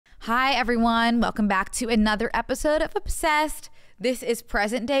Hi, everyone. Welcome back to another episode of Obsessed. This is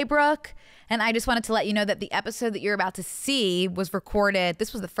present day Brooke, and I just wanted to let you know that the episode that you're about to see was recorded.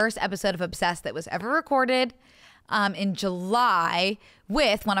 This was the first episode of Obsessed that was ever recorded in July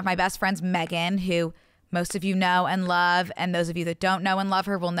with one of my best friends, Megan, who most of you know and love, and those of you that don't know and love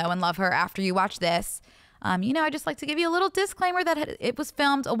her will know and love her after you watch this. I just like to give you a little disclaimer that it was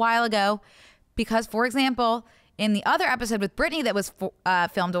filmed a while ago because, for example, in the other episode with Brittany that was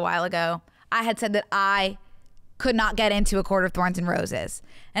filmed a while ago, I had said that I could not get into A Court of Thorns and Roses.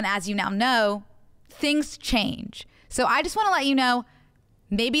 And as you now know, things change. So I just want to let you know,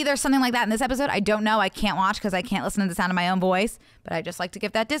 maybe there's something like that in this episode. I don't know. I can't watch because I can't listen to the sound of my own voice. But I just like to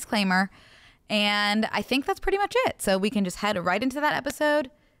give that disclaimer. And I think that's pretty much it. So we can just head right into that episode.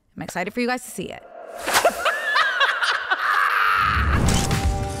 I'm excited for you guys to see it.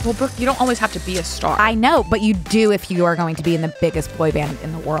 Well, Brooke, you don't always have to be a star. I know, but you do if you are going to be in the biggest boy band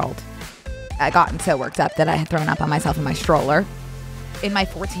in the world. I gotten so worked up that I had thrown up on myself in my stroller. In my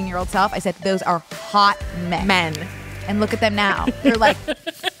 14-year-old self, I said, those are hot men. And look at them now. They're like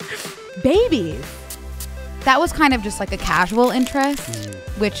babies. That was kind of just like a casual interest,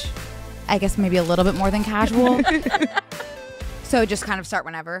 which I guess maybe a little bit more than casual. So just kind of start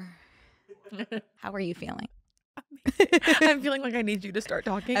whenever. How are you feeling? I'm feeling like I need you to start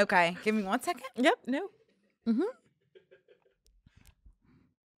talking. Okay. Give me 1 second. Yep. No.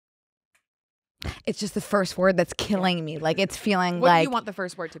 It's just the first word that's killing me. Like it's feeling What like do you want the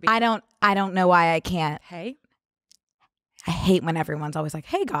first word to be? I don't know why I can't. Hey. I hate when everyone's always like,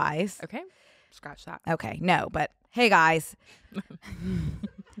 "Hey guys." Okay. Scratch that. Okay. No, but hey guys.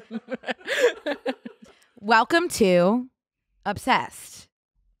 Welcome to Obsessed.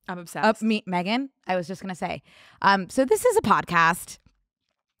 I'm obsessed. Megan, I was just going to say. So this is a podcast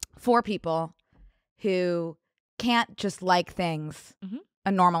for people who can't just like things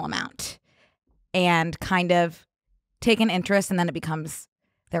a normal amount and kind of take an interest and then it becomes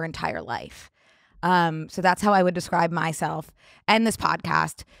their entire life. So that's how I would describe myself and this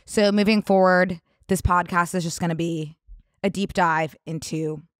podcast. So moving forward, this podcast is just going to be a deep dive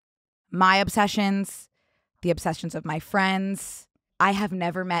into my obsessions, the obsessions of my friends. I have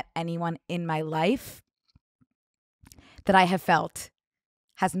never met anyone in my life that I have felt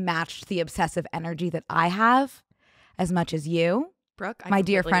has matched the obsessive energy that I have as much as you, Brooke, my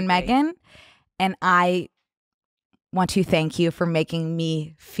dear friend Megan. And I want to thank you for making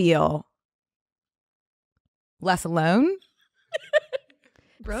me feel less alone,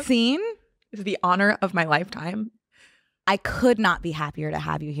 Brooke, seen. This is the honor of my lifetime. I could not be happier to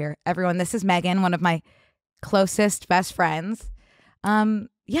have you here. Everyone, this is Megan, one of my closest best friends.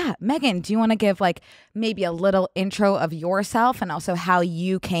 Yeah, Megan, do you want to give like maybe a little intro of yourself and also how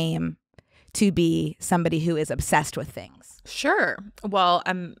you came to be somebody who is obsessed with things? Sure. Well,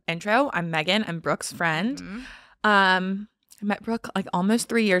 I'm Megan. I'm Brooke's friend. I met Brooke like almost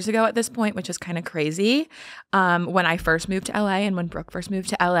 3 years ago at this point, which is kind of crazy. When I first moved to LA and when Brooke first moved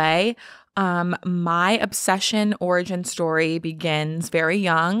to LA, my obsession origin story begins very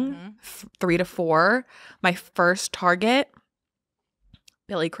young, 3 to 4. My first target,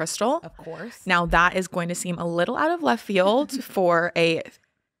 Billy Crystal. Of course. Now that is going to seem a little out of left field for a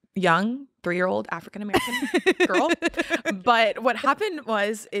young 3-year-old African-American girl. But what happened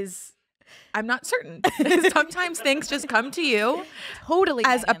is I'm not certain. Sometimes things just come to you Totally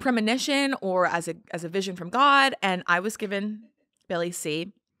as Megan. a premonition or as a vision from God. And I was given Billy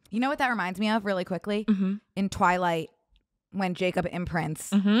C. You know what that reminds me of really quickly? In Twilight, when Jacob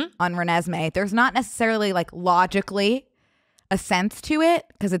imprints on Renesmee, there's not necessarily like logically a sense to it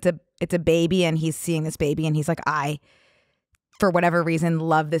because it's a baby and he's seeing this baby and he's like, I, for whatever reason,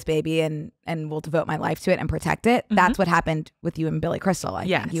 love this baby and will devote my life to it and protect it. That's what happened with you and Billy Crystal. I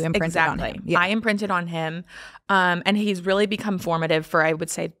think you imprinted on him. Yeah. I imprinted on him. And he's really become formative for, I would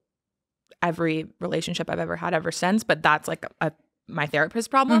say, every relationship I've ever had ever since. But that's like my therapist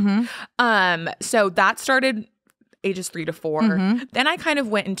problem. So that started ages 3 to 4. Then I kind of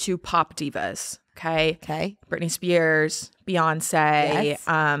went into pop divas. Okay. Britney Spears, Beyonce,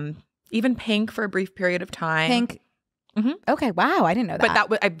 Yes. Even Pink for a brief period of time. Pink. Okay. Wow. I didn't know that. But that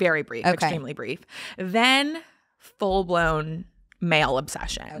was very brief, extremely brief. Then full blown male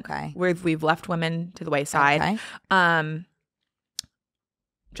obsession. Okay. We've left women to the wayside. Okay.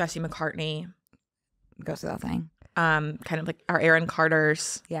 Jesse McCartney. Goes without saying. Kind of like our Aaron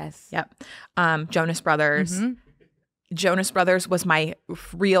Carters. Yes. Yep. Jonas Brothers. Jonas Brothers was my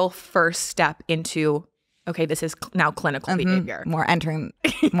real first step into, okay, this is now clinical behavior. More entering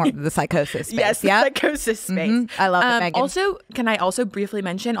more of the psychosis space. Yes, the psychosis space. I love it, Megan. Also, can I also briefly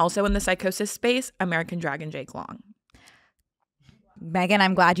mention, also in the psychosis space, American Dragon Jake Long. Megan,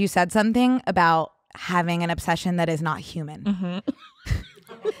 I'm glad you said something about having an obsession that is not human.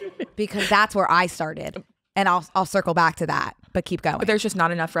 Because that's where I started. And I'll circle back to that, but keep going. But there's just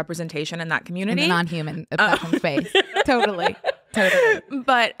not enough representation in that community. In the non-human obsession space. Totally.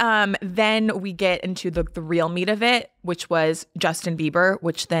 But then we get into the real meat of it, which was Justin Bieber,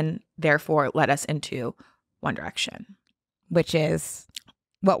 which then therefore led us into One Direction. Which is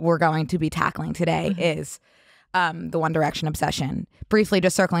what we're going to be tackling today is the One Direction obsession. Briefly,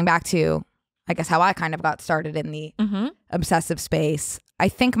 just circling back to, I guess, how I kind of got started in the obsessive space. I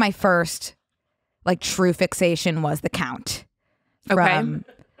think my first like true fixation was the Count from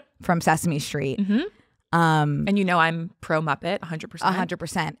Sesame Street. And you know I'm pro Muppet 100%.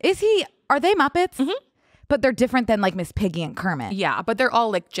 100%. Are they Muppets? But they're different than like Miss Piggy and Kermit. Yeah, but they're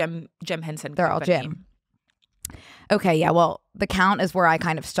all like Jim Henson. They're all Jim. Okay, yeah, well, the Count is where I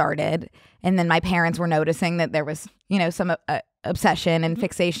kind of started. And then my parents were noticing that there was, you know, some obsession and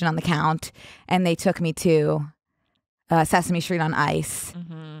fixation on the Count. And they took me to Sesame Street on Ice.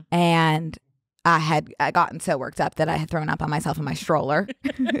 And I had gotten so worked up that I had thrown up on myself in my stroller.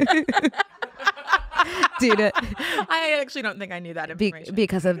 Dude, I actually don't think I knew that information.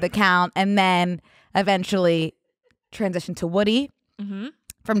 Because of the Count. And then eventually transitioned to Woody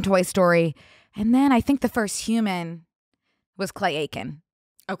from Toy Story. And then I think the first human was Clay Aiken.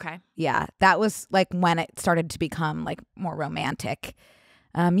 Okay. Yeah, that was like when it started to become like more romantic.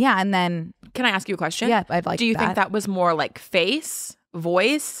 Yeah, and then... Can I ask you a question? Yeah, I'd like Do you think that was more like face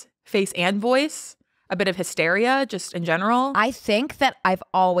and voice? A bit of hysteria just in general? I think that I've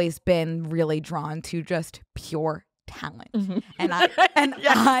always been really drawn to just pure talent. And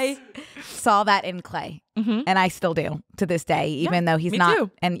I saw that in Clay. And I still do to this day, even though he's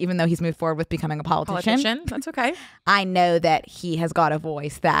not, and even though he's moved forward with becoming a politician. That's okay. I know that he has got a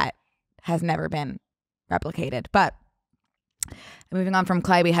voice that has never been replicated. But moving on from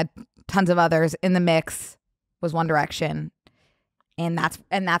Clay, we had tons of others. In the mix was One Direction. And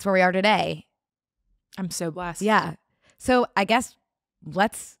that's where we are today. I'm so blessed. Yeah. So I guess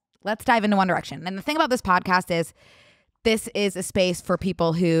let's dive into One Direction. And the thing about this podcast is this is a space for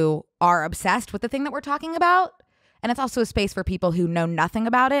people who are obsessed with the thing that we're talking about. And it's also a space for people who know nothing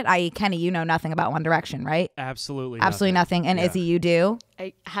about it. I.e., Kenny, you know nothing about One Direction, right? Absolutely nothing. And Izzy, you do?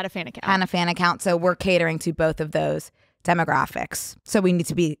 I had a fan account. So we're catering to both of those demographics. So we need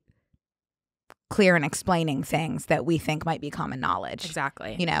to be clear in explaining things that we think might be common knowledge.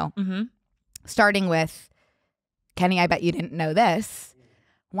 Exactly. You know? Starting with, Kenny, I bet you didn't know this.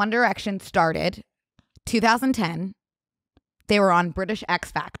 One Direction started 2010. They were on British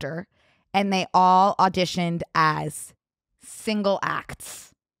X Factor, and they all auditioned as single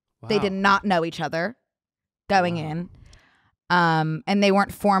acts. Wow. They did not know each other going in. And they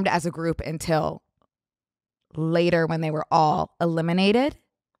weren't formed as a group until later when they were all eliminated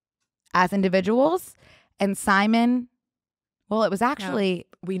as individuals. And Simon, well, it was actually...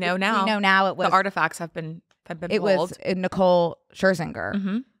 We know now. It was... The artifacts have been It pulled. was Nicole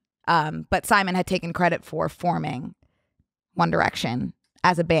Scherzinger. But Simon had taken credit for forming One Direction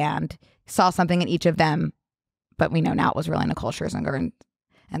as a band, saw something in each of them, but we know now it was really Nicole Scherzinger,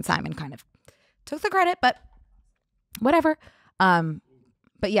 and Simon kind of took the credit, but whatever.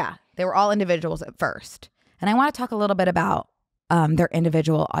 But yeah, they were all individuals at first. And I want to talk a little bit about their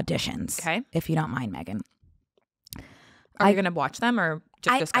individual auditions, okay, if you don't mind, Megan. Are you going to watch them or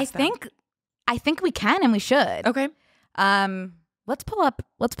just discuss them? I think we can and we should. Okay. Let's pull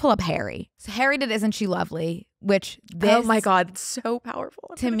up Harry. So Harry did Isn't She Lovely, which this, oh my God, it's so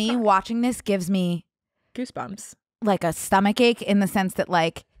powerful. To me, watching this gives me goosebumps. Like a stomach ache in the sense that,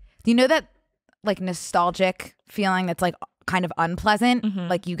 like, you know that like nostalgic feeling that's like kind of unpleasant?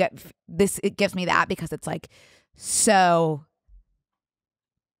 Like you get this, it gives me that because it's like so,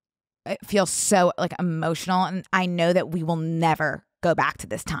 it feels so like emotional. And I know that we will never go back to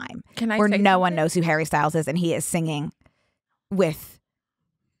this time where no one knows who Harry Styles is and he is singing with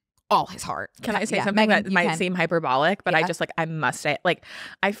all his heart. Can I say something Megan, that might seem hyperbolic, but I must say, like,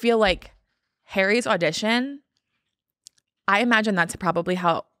 I feel like Harry's audition, I imagine that's probably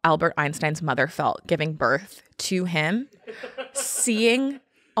how Albert Einstein's mother felt giving birth to him, seeing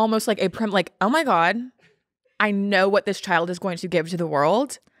almost like like, oh my God, I know what this child is going to give to the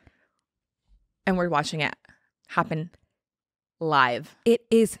world. And we're watching it happen live. It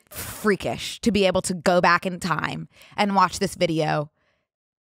is freakish to be able to go back in time and watch this video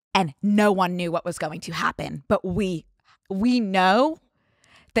and no one knew what was going to happen. But we know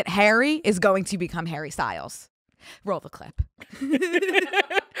that Harry is going to become Harry Styles. Roll the clip.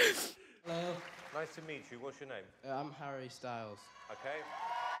 Hello. Nice to meet you. What's your name? I'm Harry Styles. Okay.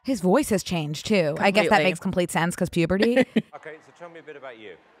 His voice has changed too. I guess that Completely. makes complete sense because puberty. Okay, so tell me a bit about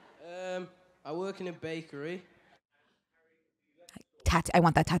you. I work in a bakery. I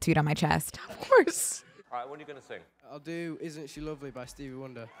want that tattooed on my chest. Of course. All right, what are you going to sing? I'll do Isn't She Lovely by Stevie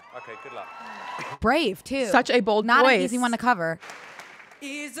Wonder. Okay, good luck. Brave too. Such a bold Not voice. an easy one to cover.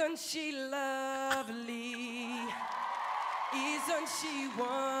 Isn't she lovely? Isn't she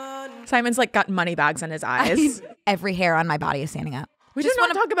wonderful? Simon's like got money bags in his eyes. Every hair on my body is standing up. We just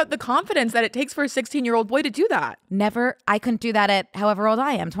want to talk about the confidence that it takes for a 16-year-old boy to do that. Never. I couldn't do that at however old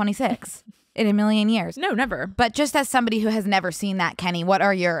I am, 26, in a million years. No, never. But just as somebody who has never seen that, Kenny, what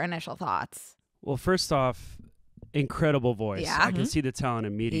are your initial thoughts? Well, first off, incredible voice. Yeah. I can see the talent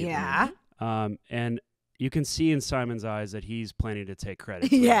immediately. Yeah. And you can see in Simon's eyes that he's planning to take credit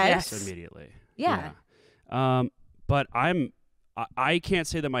for Yes. this immediately. Yeah. But I can't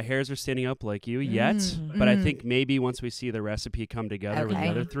say that my hairs are standing up like you yet, but I think maybe once we see the recipe come together with the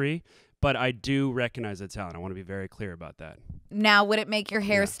other three, but I do recognize the talent. I want to be very clear about that. Now, would it make your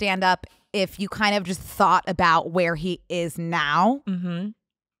hair stand up if you kind of just thought about where he is now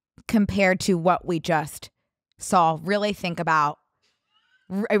compared to what we just saw? Really think about,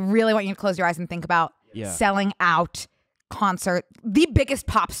 I really want you to close your eyes and think about selling out concert, the biggest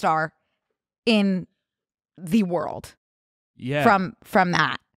pop star in the world. Yeah. From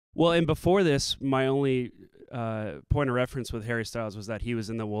that. Well, and before this, my only point of reference with Harry Styles was that he was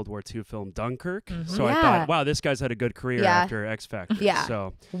in the World War II film Dunkirk. So I thought, wow, this guy's had a good career after X Factor. Yeah.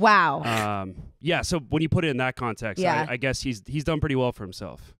 So wow. So when you put it in that context, I guess he's done pretty well for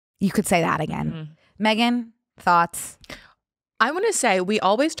himself. You could say that again. Megan, thoughts? I want to say we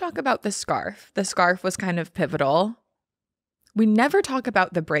always talk about the scarf. The scarf was kind of pivotal. We never talk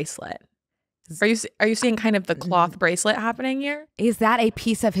about the bracelet. Are you seeing kind of the cloth bracelet happening here? Is that a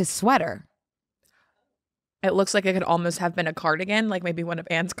piece of his sweater? It looks like it could almost have been a cardigan, like maybe one of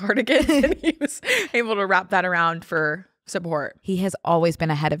Anne's cardigans, and he was able to wrap that around for support. He has always been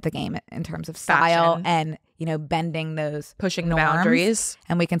ahead of the game in terms of style Fashion. and, bending those Pushing the norms, boundaries.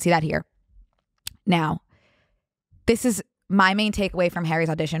 And we can see that here. Now, this is my main takeaway from Harry's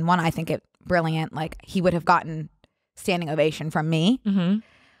audition. One, I think it brilliant. Like, he would have gotten standing ovation from me.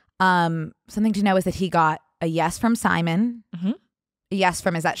 Something to know is that he got a yes from Simon, a yes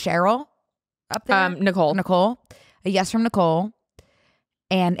from, is that Cheryl up there? Nicole. A yes from Nicole,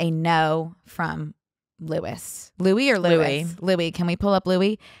 and a no from Louis. Louis or Lewis? Louis. Can we pull up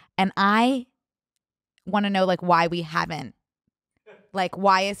Louis? And I want to know, like, why we haven't. Like,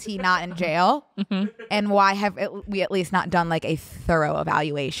 why is he not in jail? And why have we at least not done, like, a thorough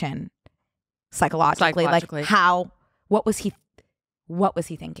evaluation psychologically? Like, what was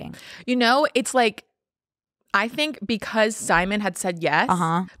he thinking? It's like, I think because Simon had said yes,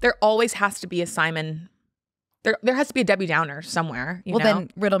 there always has to be a Simon. There has to be a Debbie Downer somewhere. You know?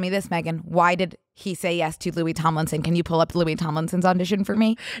 Then riddle me this, Megan. Why did he say yes to Louis Tomlinson? Can you pull up Louis Tomlinson's audition for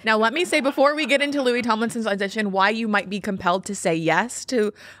me? Now, let me say before we get into Louis Tomlinson's audition, why you might be compelled to say yes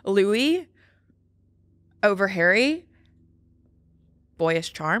to Louis over Harry.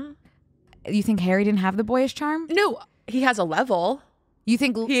 Boyish charm. You think Harry didn't have the boyish charm? No, he has a level. You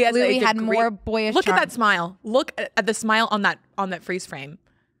think Louis had more boyish Look charm? at that smile. Look at the smile on that freeze frame.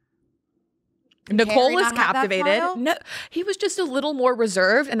 Did Nicole Harry was not have that captivated. smile? No, he was just a little more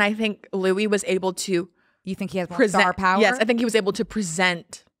reserved, and I think Louis was able to. You think he has more star power? Yes, I think he was able to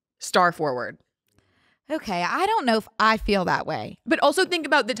present star forward. Okay, I don't know if I feel that way. But also think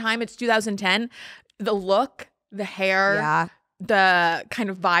about the time. It's 2010. The look, the hair, the kind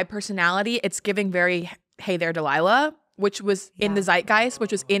of vibe, personality. It's giving very Hey There, Delilah, which was in the zeitgeist,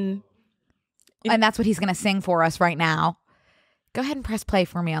 which was in. And that's what he's going to sing for us right now. Go ahead and press play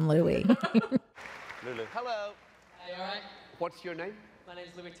for me on Louis. Lulu. Hello. Hey, all right? What's your name? My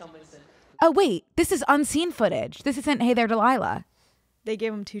name's Louis Tomlinson. Oh, wait. This is unseen footage. This isn't Hey There, Delilah. They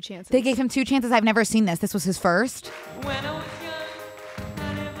gave him 2 chances. They gave him 2 chances. I've never seen this. This was his first. When I was young,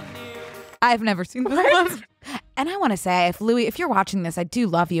 I never knew. I've never seen this. And I want to say, if you're watching this, I do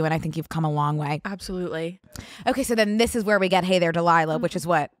love you, and I think you've come a long way. Absolutely. Okay, so then this is where we get Hey There, Delilah, which is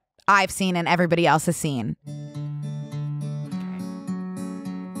what I've seen and everybody else has seen.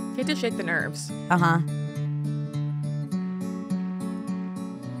 You had to shake the nerves.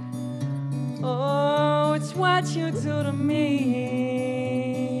 Oh, it's what you do to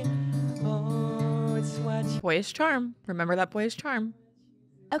me. Oh, it's what you... Boyish charm. Remember that boyish charm.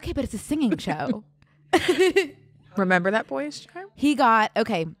 Okay, but it's a singing show. Remember that boyish charm? He got,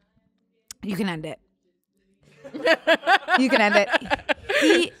 okay, you can end it. You can end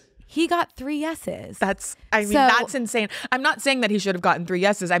it. He got 3 yeses. That's insane. I'm not saying that he should have gotten 3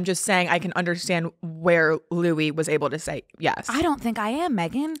 yeses. I'm just saying I can understand where Louis was able to say yes. I don't think I am,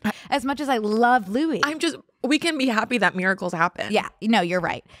 Megan. As much as I love Louis. We can be happy that miracles happen. Yeah, no, you're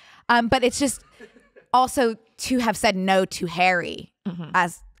right. But it's just also to have said no to Harry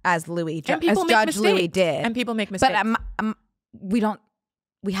as Louis, as Judge Louis did. And people make mistakes. But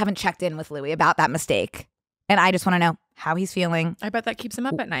we haven't checked in with Louis about that mistake. And I just want to know how he's feeling. I bet that keeps him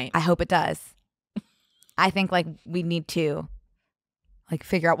up at night. I hope it does. I think like we need to like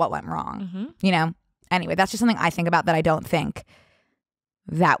figure out what went wrong. You know? Anyway, that's just something I think about that I don't think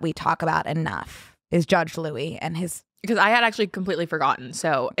that we talk about enough is Judge Louis and his. Because I had actually completely forgotten.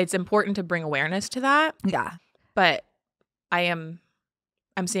 So it's important to bring awareness to that. Yeah. But I'm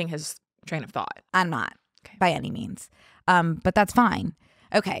seeing his train of thought. I'm not by any means. But that's fine.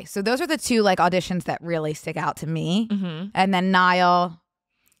 Okay, so those are the 2 like auditions that really stick out to me. And then Niall.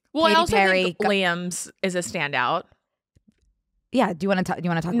 Well, Katy I also Perry think Liam's is a standout. Yeah, do you want to talk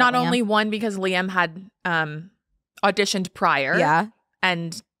Not about Liam? only one because Liam had auditioned prior. Yeah.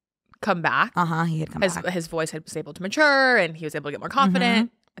 And come back. He had come back. His voice was able to mature and he was able to get more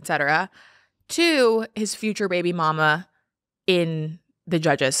confident, etc. 2, his future baby mama in the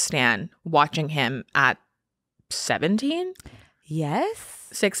judges' stand watching him at 17? Yes.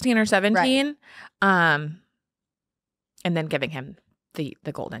 16 or 17. Right. And then giving him the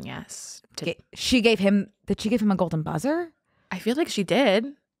golden yes. Did she give him a golden buzzer? I feel like she did.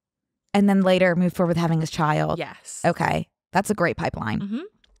 And then later moved forward with having his child. Yes. Okay. That's a great pipeline.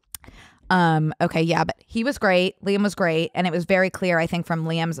 Okay, yeah, but he was great. Liam was great. And it was very clear, I think, from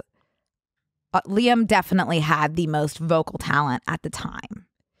Liam's Liam definitely had the most vocal talent at the time.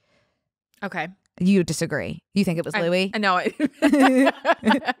 Okay. You disagree? You think it was Louis? No, I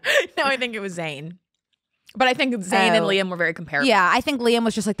think it was Zayn. But I think Zayn and Liam were very comparable. Yeah, I think Liam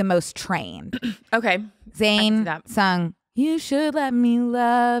was just like the most trained. Okay. Zayn sung "You Should Let Me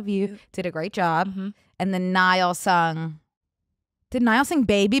Love You," did a great job, and then Niall sung. Did Niall sing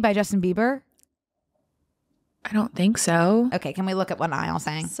 "Baby" by Justin Bieber? I don't think so. Okay, can we look at what Niall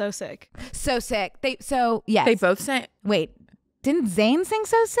sang? So sick. So sick. Yes. They both sang. Wait, didn't Zayn sing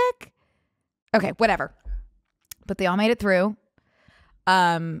 "So Sick"? Okay, whatever. But they all made it through.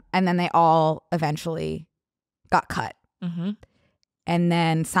 And then they all eventually got cut. And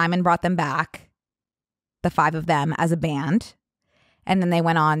then Simon brought them back, the 5 of them, as a band. And then they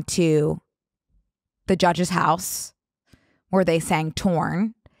went on to the judge's house where they sang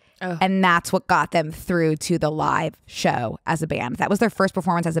 "Torn." And that's what got them through to the live show as a band. That was their first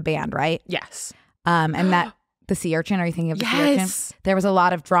performance as a band, right? Yes. And that the sea urchin, are you thinking of the sea urchin? There was a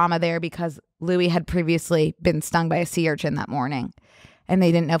lot of drama there because Louis had previously been stung by a sea urchin that morning. And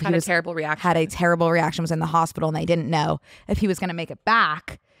they didn't know if he was had a terrible reaction, was in the hospital, and they didn't know if he was going to make it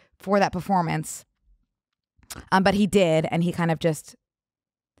back for that performance. But he did, and he kind of just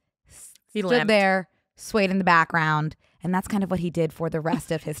stood there, swayed in the background, and that's kind of what he did for the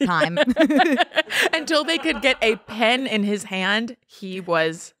rest of his time. Until they could get a pen in his hand, he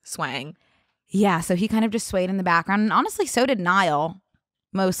was swaying. Yeah, so he kind of just swayed in the background. And honestly, so did Niall,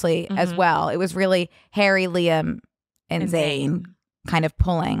 mostly as well. It was really Harry, Liam, and Zayn kind of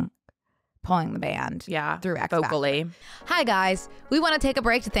pulling the band through X vocally. Factor. Hi, guys. We want to take a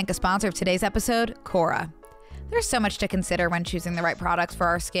break to thank a sponsor of today's episode, Cora. There's so much to consider when choosing the right products for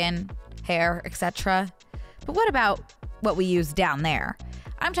our skin, hair, etc. But what about what we use down there?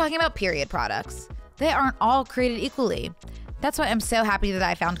 I'm talking about period products. They aren't all created equally. That's why I'm so happy that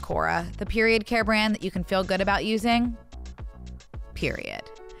I found Cora, the period care brand that you can feel good about using. Period.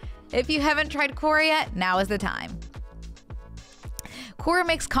 If you haven't tried Cora yet, now is the time. Cora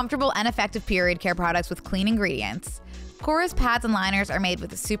makes comfortable and effective period care products with clean ingredients. Cora's pads and liners are made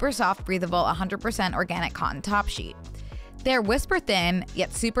with a super soft, breathable, 100% organic cotton top sheet. They're whisper thin,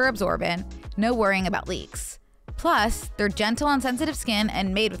 yet super absorbent, no worrying about leaks. Plus, they're gentle on sensitive skin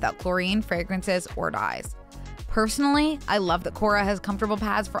and made without chlorine, fragrances, or dyes. Personally, I love that Cora has comfortable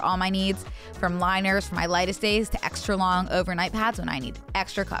pads for all my needs, from liners for my lightest days to extra long overnight pads when I need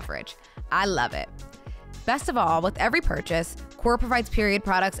extra coverage. I love it. Best of all, with every purchase, Cora provides period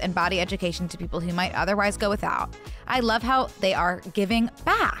products and body education to people who might otherwise go without. I love how they are giving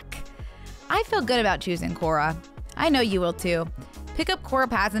back. I feel good about choosing Cora. I know you will too. Pick up Cora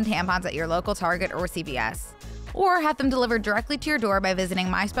pads and tampons at your local Target or CVS. Or have them delivered directly to your door by visiting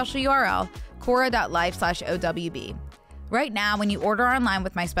my special URL, cora.life/OWB. Right now, when you order online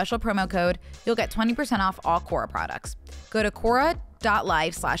with my special promo code, you'll get 20% off all Cora products. Go to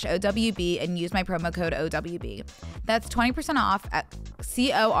cora.life/OWB and use my promo code OWB. That's 20% off at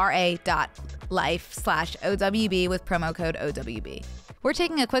cora.life/OWB with promo code OWB. We're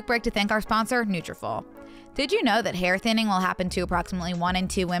taking a quick break to thank our sponsor, Nutrafol. Did you know that hair thinning will happen to approximately 1 in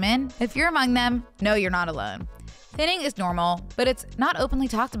 2 women? If you're among them, no, you're not alone. Thinning is normal, but it's not openly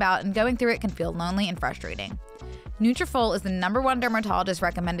talked about, and going through it can feel lonely and frustrating. Nutrafol is the #1 dermatologist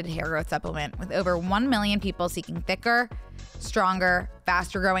recommended hair growth supplement, with over 1 million people seeking thicker, stronger,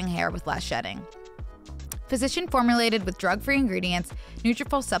 faster growing hair with less shedding. Physician formulated with drug-free ingredients,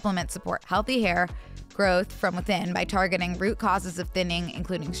 Nutrafol supplements support healthy hair growth from within by targeting root causes of thinning,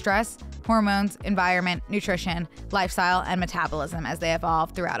 including stress, hormones, environment, nutrition, lifestyle, and metabolism as they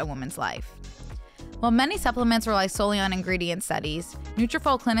evolve throughout a woman's life. While many supplements rely solely on ingredient studies,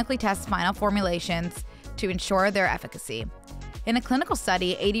 Nutrafol clinically tests final formulations to ensure their efficacy. In a clinical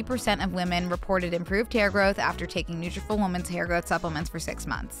study, 80% of women reported improved hair growth after taking Nutrafol Women's Hair Growth Supplements for 6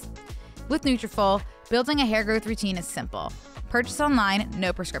 months. With Nutrafol, building a hair growth routine is simple. Purchase online,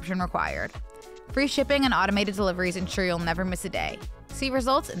 no prescription required. Free shipping and automated deliveries ensure you'll never miss a day. See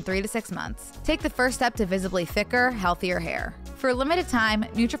results in 3 to 6 months. Take the first step to visibly thicker, healthier hair. For a limited time,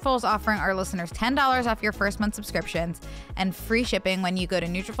 Nutrafol is offering our listeners $10 off your first month subscriptions and free shipping when you go to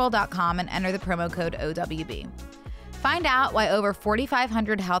Nutrafol.com and enter the promo code OWB. Find out why over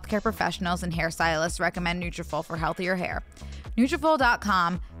 4,500 healthcare professionals and hairstylists recommend Nutrafol for healthier hair.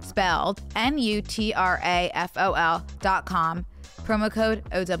 Nutrafol.com, spelled Nutrafol.com, promo code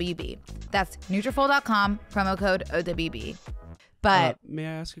OWB. That's Nutrafol.com, promo code OWB. But may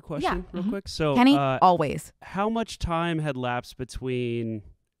I ask a question real quick? So, Kenny, always. How much time had lapsed between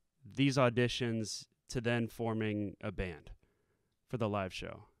these auditions to then forming a band for the live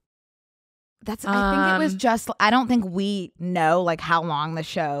show? I think it was just, I don't think we know like how long the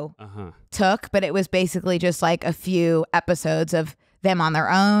show took, but it was basically just like a few episodes of them on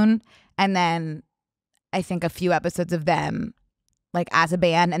their own. And then I think a few episodes of them like as a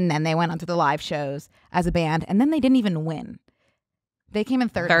band. And then they went on to the live shows as a band. And then they didn't even win. They came in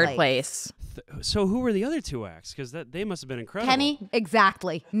third place. So who were the other 2 acts? Because they must have been incredible. Kenny,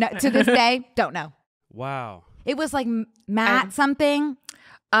 exactly. No, to this day, don't know. Wow. It was like Matt something.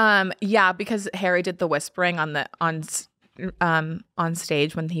 Yeah, because Harry did the whispering on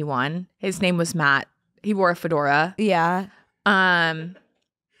stage when he won. His name was Matt. He wore a fedora. Yeah. And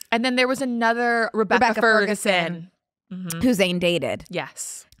then there was another Rebecca Ferguson. Who Zayn dated.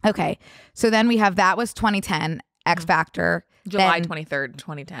 Yes. Okay. So then we have, that was 2010, X Factor. July 23rd,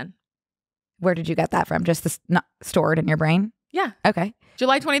 2010. Where did you get that from? Just not stored in your brain? Yeah. Okay.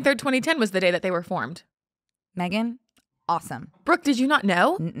 July 23rd, 2010 was the day that they were formed. Megan, awesome. Brooke, did you not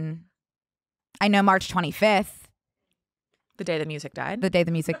know? I know March 25th. The day the music died. The day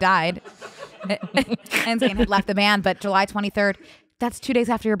the music died. And Zayn had left the band, but July 23rd, that's 2 days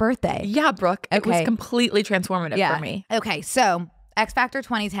after your birthday. Yeah, Brooke. It was completely transformative for me. Okay, so X Factor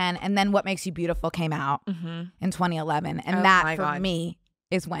 2010, and then What Makes You Beautiful came out in 2011. And that, for me,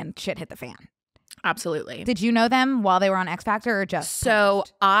 is when shit hit the fan. Absolutely. Did you know them while they were on X Factor or just? So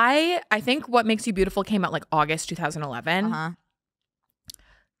I think What Makes You Beautiful came out like August 2011.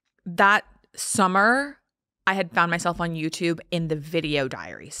 That summer, I had found myself on YouTube in the video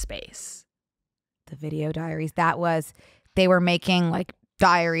diary space. The video diaries. That was, they were making like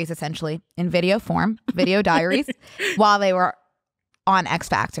diaries essentially in video form, video diaries, while they were on X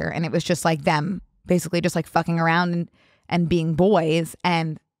Factor. And it was just like them basically just like fucking around and being boys.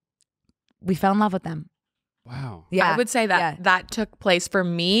 And we fell in love with them. Wow. Yeah. I would say that that took place for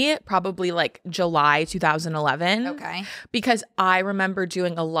me probably like July 2011. Okay. Because I remember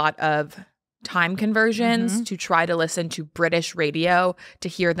doing a lot of time conversions to try to listen to British radio to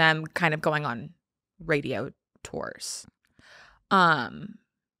hear them kind of going on radio tours.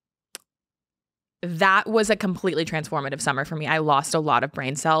 That was a completely transformative summer for me. I lost a lot of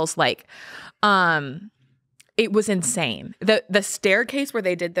brain cells. Like, it was insane. The staircase where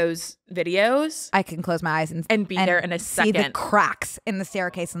they did those videos. I can close my eyes and be there in a second. See the cracks in the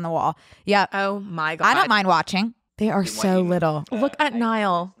staircase in the wall. Yeah. Oh my God. I don't mind watching. They are so little. Look at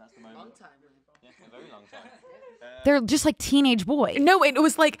Niall. They're just like teenage boys. No, it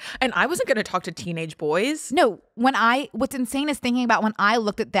was like, and I wasn't going to talk to teenage boys. No, what's insane is thinking about when I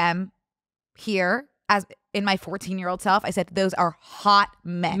looked at them here as in my 14-year-old self, I said, those are hot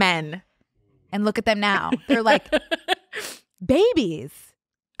men. And look at them now. They're like babies.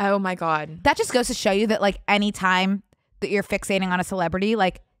 Oh my God. That just goes to show you that like any time that you're fixating on a celebrity,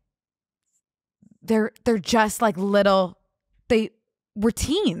 like they're just like little, they were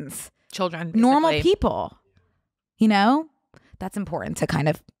teens. Children. Basically. Normal people. You know? That's important to kind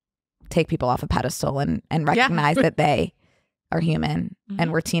of take people off a pedestal and recognize that they are human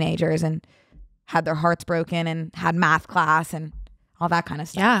and were teenagers and had their hearts broken and had math class and all that kind of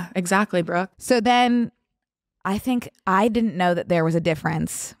stuff. Yeah, exactly, Brooke. So then I think I didn't know that there was a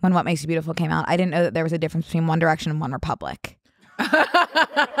difference when What Makes You Beautiful came out. I didn't know that there was a difference between One Direction and One Republic.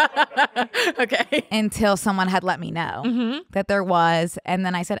 Okay. Until someone had let me know that there was. And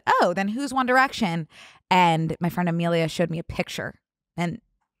then I said, oh, then who's One Direction? And my friend Amelia showed me a picture. And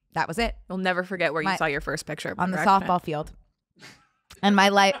that was it. You'll never forget where you saw your first picture. On the softball field. And my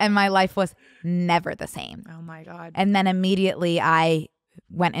life was never the same. Oh my God. And then immediately I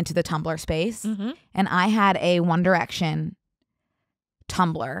went into the Tumblr space and I had a One Direction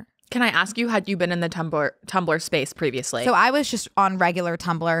Tumblr. Can I ask you, had you been in the Tumblr space previously? So I was just on regular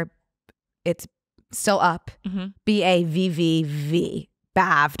Tumblr. It's still up.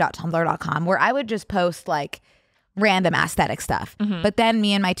 bav.tumblr.com, where I would just post like random aesthetic stuff. But then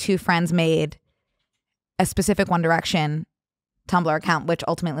me and my two friends made a specific One Direction Tumblr account, which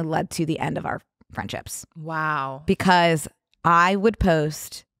ultimately led to the end of our friendships. Wow. Because I would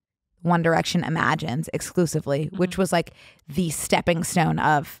post One Direction Imagines exclusively, which was like the stepping stone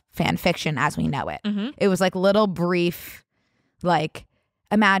of fan fiction as we know it. It was like little brief, like,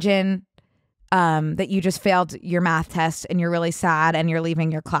 imagine that you just failed your math test and you're really sad and you're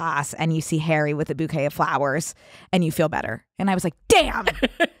leaving your class and you see Harry with a bouquet of flowers and you feel better. And I was like, damn,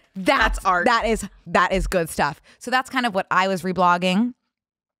 that's art. That is good stuff. So that's kind of what I was reblogging.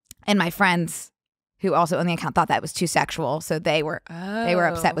 And my friends who also owned the account thought that was too sexual. So they were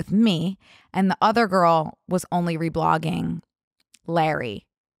upset with me. And the other girl was only reblogging Larry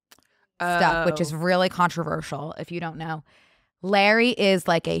stuff, which is really controversial if you don't know. Larry is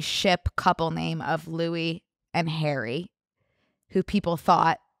like a ship couple name of Louis and Harry, who people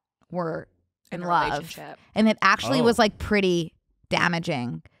thought were in love. And it actually was like pretty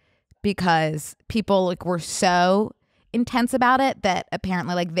damaging because people like were so intense about it that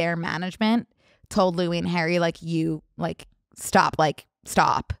apparently like their management told Louis and Harry like, you like stop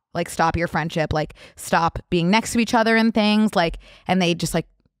your friendship, like stop being next to each other and things, like, and they just like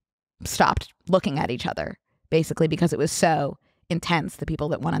stopped looking at each other basically because it was so intense, the people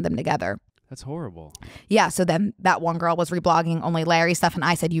that wanted them together. That's horrible. Yeah, so then that one girl was reblogging only Larry stuff and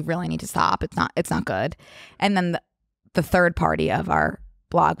I said, you really need to stop. It's not good. And then the third party of our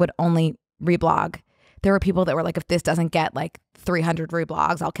blog would only reblog. There were people that were like, if this doesn't get like 300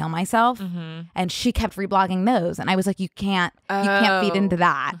 reblogs, I'll kill myself. And she kept reblogging those. And I was like, you can't feed into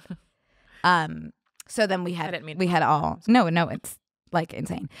that. So then we had all, no, it's like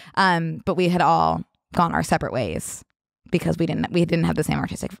insane. But we had all gone our separate ways because we didn't have the same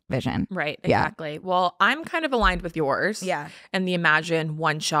artistic vision. Right, exactly. Yeah. Well, I'm kind of aligned with yours. Yeah. And the Imagine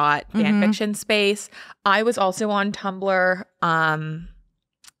one-shot fan fiction space. I was also on Tumblr,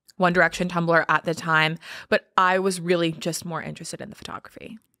 One Direction Tumblr at the time, but I was really just more interested in the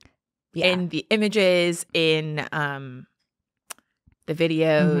photography. Yeah. In the images, in the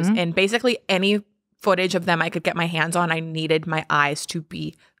videos, and basically any footage of them I could get my hands on. I needed my eyes to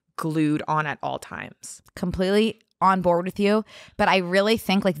be glued on at all times. Completely on board with you, but I really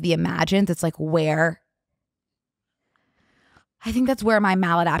think like the Imagines, it's like where I think that's where my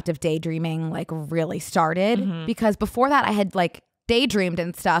maladaptive daydreaming like really started, because before that I had like daydreamed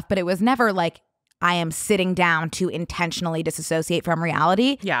and stuff, but it was never like I am sitting down to intentionally disassociate from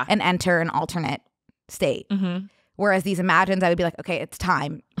reality and enter an alternate state. Whereas these Imagines, I would be like, okay, it's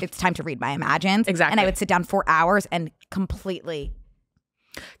time to read my Imagines. Exactly. And I would sit down for hours and completely.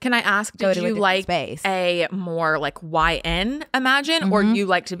 Can I ask, did you like a more like YN Imagine, or you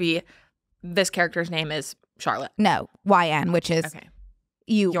like to be, this character's name is Charlotte? No, YN, which is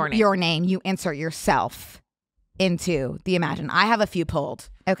your name. You insert yourself into the Imagine. I have a few pulled.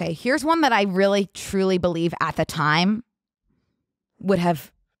 Okay, here's one that I really truly believe at the time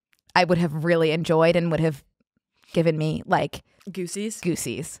I would have really enjoyed and would have given me like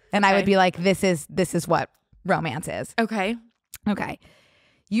goosies. And I would be like, this is what romance is. Okay.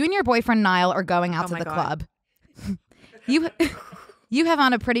 You and your boyfriend Niall are going out to the club. You have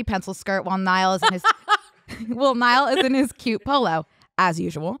on a pretty pencil skirt while Niall is in his Niall is in his cute polo, as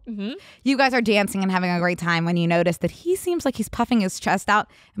usual. You guys are dancing and having a great time when you notice that he seems like he's puffing his chest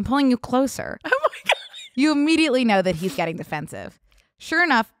out and pulling you closer. Oh my God. You immediately know that he's getting defensive. Sure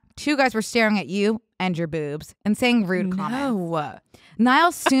enough, two guys were staring at you and your boobs and saying rude comments.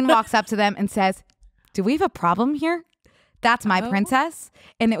 Niall soon walks up to them and says, do we have a problem here? That's my princess,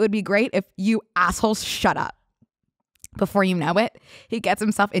 and it would be great if you assholes shut up. Before you know it, he gets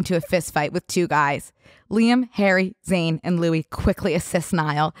himself into a fist fight with two guys. Liam, Harry, Zayn, and Louis quickly assist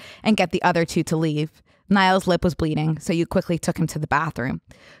Niall and get the other two to leave. Niall's lip was bleeding, so you quickly took him to the bathroom.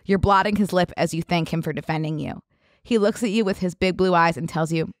 You're blotting his lip as you thank him for defending you. He looks at you with his big blue eyes and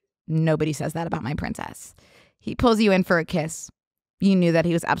tells you, nobody says that about my princess. He pulls you in for a kiss. You knew that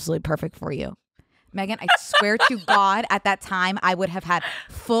he was absolutely perfect for you. Megan, I swear to God, at that time, I would have had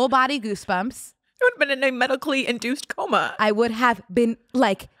full body goosebumps. I would have been in a medically induced coma. I would have been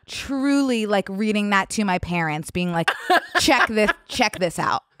like truly like reading that to my parents, being like, check this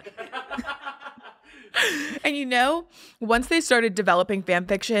out. And you know, once they started developing fan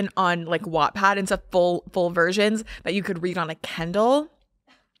fiction on like Wattpad and stuff, full versions that you could read on a Kindle,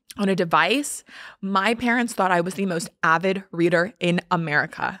 on a device, my parents thought I was the most avid reader in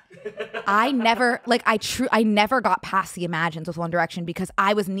America. I never got past the Imagines with One Direction because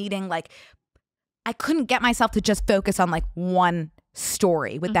I was needing I couldn't get myself to just focus on like one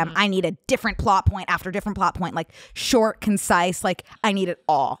story with them. I needed different plot point after different plot point, like short, concise, like I need it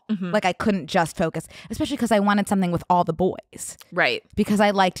all. Like I couldn't just focus, especially because I wanted something with all the boys. Right. Because I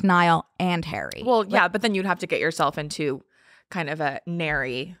liked Niall and Harry. Well, yeah, but then you'd have to get yourself into kind of a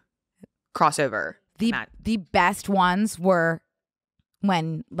nary crossover. The best ones were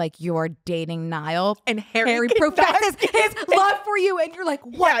when like you're dating Niall and Harry professes his love for you and you're like,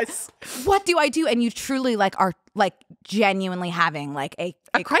 what? Yes. What do I do? And you truly like are like genuinely having like a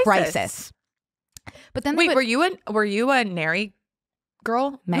crisis. But then were you a nary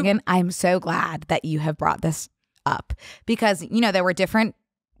girl? Megan, I'm so glad that you have brought this up because you know there were different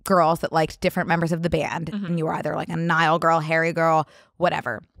girls that liked different members of the band and you were either like a Niall girl, Harry girl,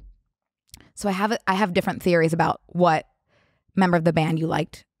 whatever. So I have different theories about what member of the band you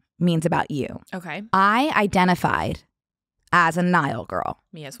liked means about you. Okay. I identified as a Niall girl.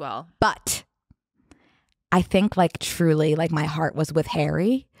 Me as well. But I think like truly like my heart was with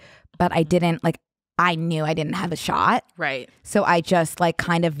Harry, but I didn't like I knew I didn't have a shot. Right. So I just like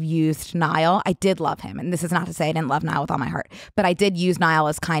kind of used Niall. I did love him. And this is not to say I didn't love Niall with all my heart, but I did use Niall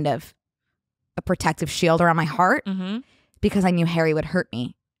as kind of a protective shield around my heart because I knew Harry would hurt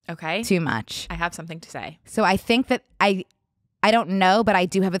me. Okay. Too much. I have something to say. So I think that I don't know, but I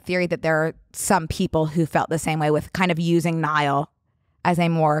do have a theory that there are some people who felt the same way with kind of using Niall as a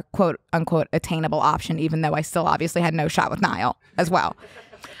more quote unquote attainable option, even though I still obviously had no shot with Niall as well.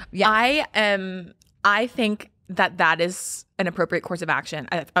 Yeah. I think that is an appropriate course of action,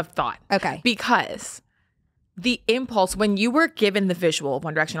 of thought. Okay. Because the impulse, when you were given the visual of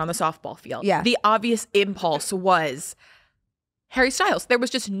One Direction on the softball field, the obvious impulse was Harry Styles. There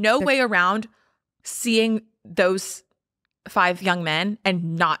was just no way around seeing those 5 young men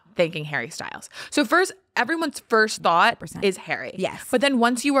and not thinking Harry Styles. So everyone's first thought 100%. Is Harry. Yes. But then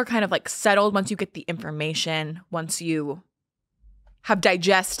once you were kind of like settled, once you get the information, once you have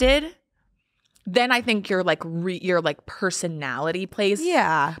digested, then I think your personality plays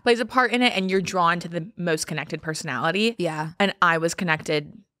a part in it and you're drawn to the most connected personality. Yeah. And I was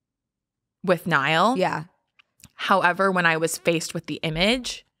connected with Niall. Yeah. However, when I was faced with the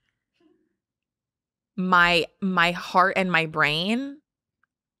image, my heart and my brain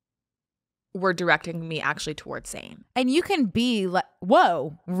were directing me actually towards Zayn. And you can be like,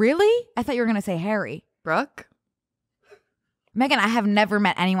 whoa, really? I thought you were going to say Harry. Brooke? Megan, I have never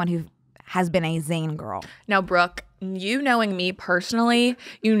met anyone who has been a Zayn girl. Now, Brooke, you knowing me personally,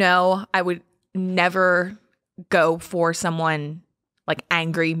 you know I would never go for someone like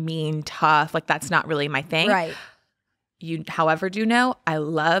angry, mean, tough. Like that's not really my thing. Right. You, however, do know I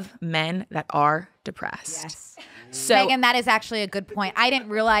love men that are depressed. Yes. So, Megan, that is actually a good point. I didn't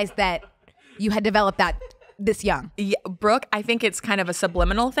realize that you had developed that this young. Yeah, Brooke, I think it's kind of a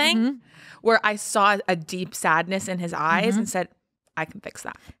subliminal thing where I saw a deep sadness in his eyes and said, I can fix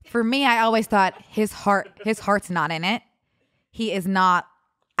that. For me, I always thought his heart's not in it. He is not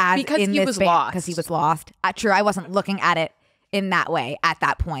as because in he this was band lost. because he was lost. True, I wasn't looking at it in that way at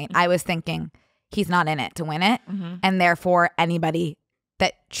that point. I was thinking he's not in it to win it, and therefore anybody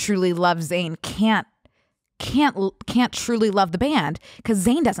that truly loves Zayn can't truly love the band because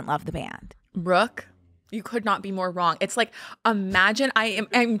Zayn doesn't love the band. Brooke, you could not be more wrong. It's like, imagine I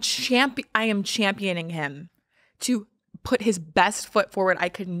am championing him to put his best foot forward. I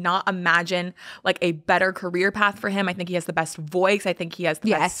could not imagine like a better career path for him. I think he has the best voice. I think he has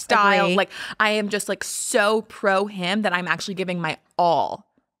the best style. Agree. Like I am just like so pro him that I'm actually giving my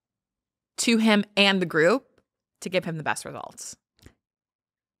all to him and the group to give him the best results.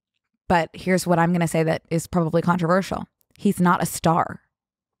 But here's what I'm going to say that is probably controversial. He's not a star.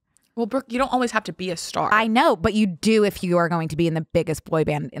 Well, Brooke, you don't always have to be a star. I know, but you do if you are going to be in the biggest boy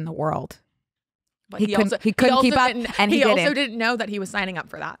band in the world. But He couldn't keep up, and he also didn't. didn't know that he was signing up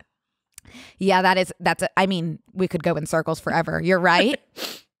for that. Yeah, I mean, we could go in circles forever. You're right.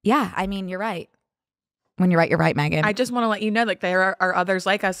 Yeah, I mean, you're right. When you're right, Megan. I just want to let you know, like there are others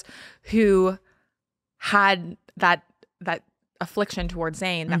like us who had that affliction towards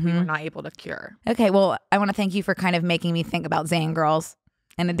Zayn that we were not able to cure. Okay, well, I want to thank you for kind of making me think about Zayn girls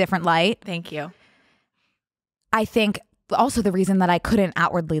in a different light. Thank you. I think also the reason that I couldn't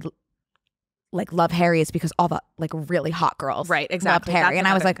outwardly like love Harry is because all the like really hot girls loved Harry. And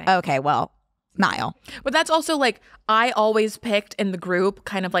I was like, okay, well, Niall. But that's also like, I always picked in the group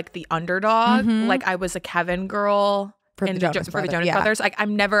kind of like the underdog. Like I was a Kevin girl For the Jonas Brothers. Like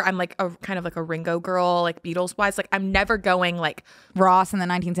I'm like a kind of like a Ringo girl, like Beatles wise. Like I'm never going like Ross in the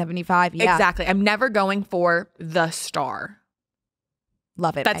 1975. Yeah, exactly. I'm never going for the star.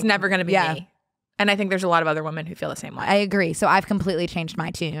 Love it. That's never going to be me. And I think there's a lot of other women who feel the same way. I agree. So I've completely changed my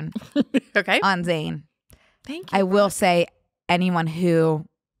tune. Okay. On Zayn. Thank you. I will say anyone who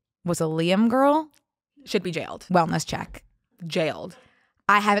was a Liam girl should be jailed. Wellness check. Jailed.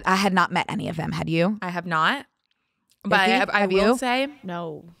 I had not met any of them. Had you? I have not. But I will say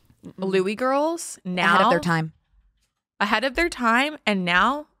No. Louis girls now Ahead of their time. Ahead of their time, and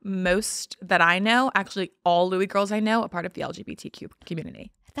now most that I know, actually all Louis girls I know, are part of the LGBTQ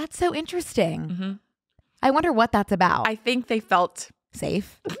community. That's so interesting. I wonder what that's about. I think they felt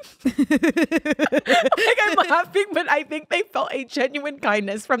safe. Like I'm laughing, but I think they felt a genuine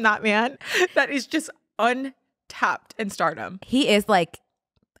kindness from that man that is just untapped in stardom. He is like,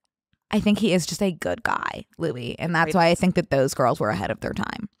 I think he is just a good guy, Louis. And that's why I think that those girls were ahead of their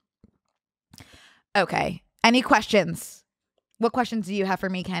time. Okay. Any questions? What questions do you have for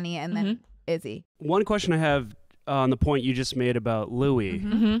me, Kenny? And then Izzy. One question I have on the point you just made about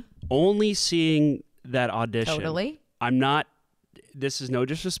Louis. Only seeing that audition. Totally. I'm not, this is no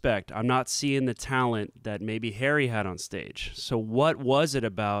disrespect, I'm not seeing the talent that maybe Harry had on stage. So what was it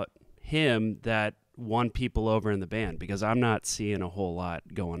about him that won people over in the band? Because I'm not seeing a whole lot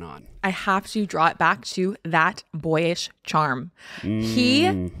going on. I have to draw it back to that boyish charm.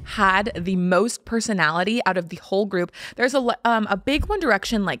 He had the most personality out of the whole group. There's a big One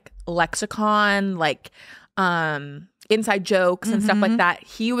Direction like lexicon, like inside jokes and stuff like that.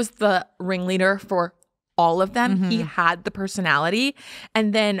 He was the ringleader for all of them. He had the personality.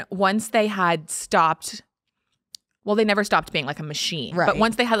 And then once they had stopped, well, they never stopped being like a machine. Right. But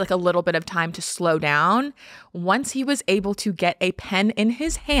once they had like a little bit of time to slow down, once he was able to get a pen in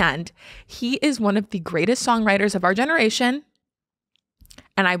his hand, he is one of the greatest songwriters of our generation.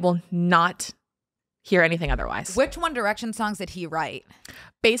 And I will not hear anything otherwise. Which One Direction songs did he write?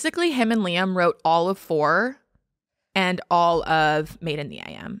 Basically, him and Liam wrote all of 4 and all of Made in the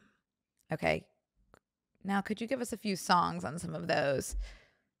AM. Okay. Now, could you give us a few songs on some of those?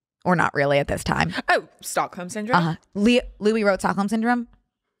 Or not really at this time. Oh, Stockholm Syndrome. Louis wrote Stockholm Syndrome.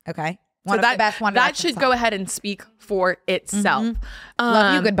 Okay. One of the best One That Direction should songs. go ahead and speak for itself.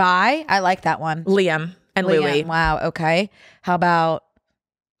 Love You Goodbye. I like that one. Liam and Louis. Wow. Okay. How about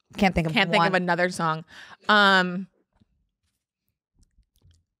Can't think of another song.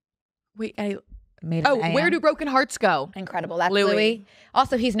 Wait, Where Do Broken Hearts Go? Incredible. That's Louis.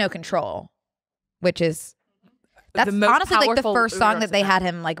 Also, He's No Control, which is that's the most honestly like the powerful first song that they lyrics had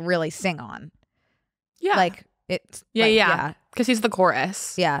him like really sing on. Yeah. Like it's Yeah. Because he's the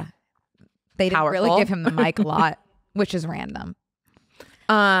chorus. Yeah. They didn't really Powerful. give him the mic a lot, which is random.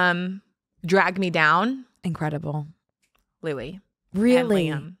 Drag Me Down. Incredible. Louis. Really?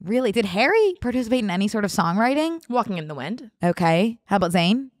 And Liam. Really? Did Harry participate in any sort of songwriting? Walking in the Wind. Okay. How about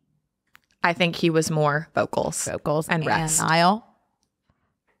Zayn? I think he was more vocals. And rest. Niall?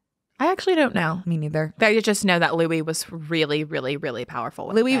 I actually don't know. Me neither. I just know that Louis was really, really, really powerful.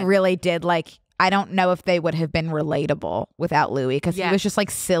 with Louis it. really did like, I don't know if they would have been relatable without Louis because he Yes. was just like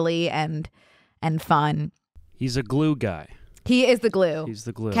silly and fun. He's a glue guy. He is the glue. He's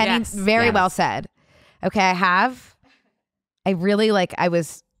the glue. Kenny, Yes. very Yes. well said. Okay, I really like,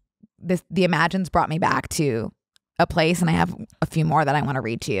 the Imagines brought me back to a place and I have a few more that I want to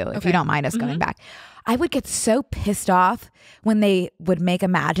read to you if you don't mind us going back. I would get so pissed off when they would make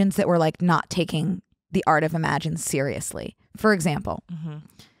Imagines that were like not taking the art of Imagine seriously. For example,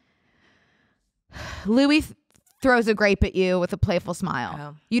 Louis throws a grape at you with a playful smile.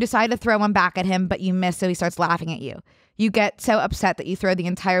 Oh. You decide to throw one back at him, but you miss, so he starts laughing at you. You get so upset that you throw the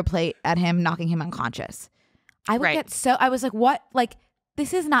entire plate at him, knocking him unconscious. I was like, what? Like,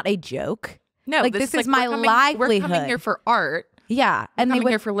 this is not a joke. No, like this is my We're livelihood. coming here for art. Yeah. And Coming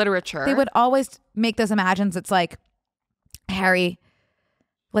here for literature. They would always make those Imagines. It's like Harry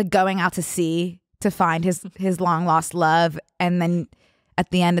like going out to sea to find his long lost love. And then at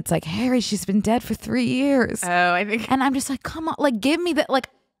the end, it's like, Harry, she's been dead for 3 years. Oh, I think. And I'm just like, come on, like, give me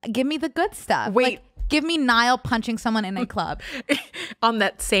the good stuff. Wait. Like, give me Niall punching someone in a club. On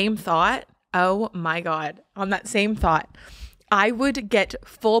that same thought, oh my God. On that same thought, I would get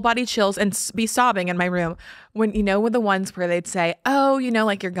full body chills and be sobbing in my room when, with the ones where they'd say, oh,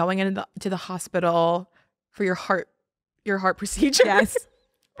 like you're going into the hospital for your heart procedure. Yes.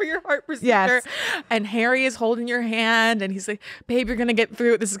 for your heart procedure. Yes. And Harry is holding your hand and he's like, babe, you're going to get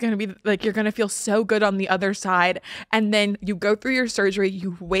through it. This is going to be like, you're going to feel so good on the other side. And then you go through your surgery,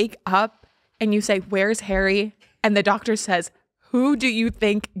 you wake up and you say, where's Harry? And the doctor says, who do you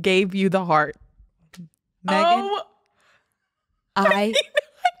think gave you the heart? Megan,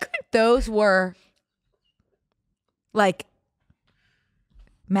 those were like,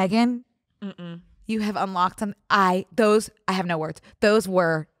 Megan, you have unlocked some. I have no words. Those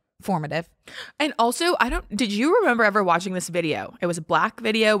were formative. And also, did you remember ever watching this video? It was a black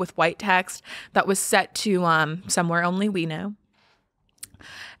video with white text that was set to Somewhere Only We Know.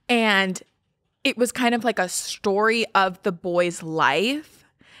 And it was kind of like a story of the boy's life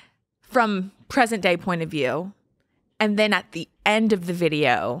from present day point of view. And then at the end of the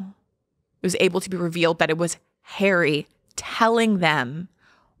video, it was able to be revealed that it was Harry telling them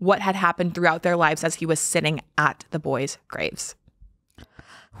what had happened throughout their lives as he was sitting at the boys' graves.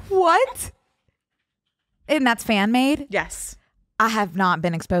 What? And that's fan made? Yes. I have not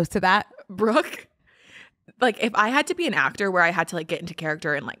been exposed to that. Brooke, like if I had to be an actor where I had to like get into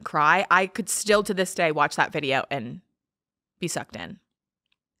character and like cry, I could still to this day watch that video and be sucked in.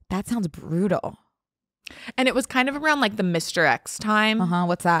 That sounds brutal. And it was kind of around like the Mr. X time.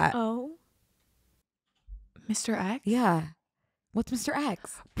 What's that? Oh. Mr. X? Yeah. What's Mr.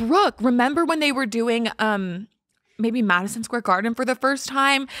 X? Brooke, remember when they were doing maybe Madison Square Garden for the first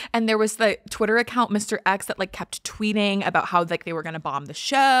time, and there was the Twitter account Mr. X that like kept tweeting about how like they were going to bomb the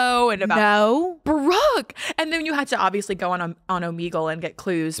show and about Brooke. And then you had to obviously go on Omegle and get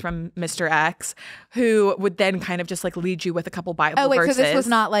clues from Mr. X, who would then kind of just like lead you with a couple Bible verses. So this was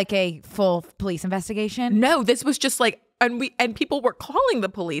not like a full police investigation? No, this was just like, and people were calling the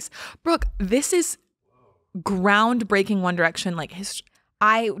police. Brooke, this is groundbreaking One Direction like history.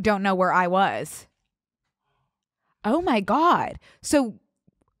 I don't know where I was. Oh my God. So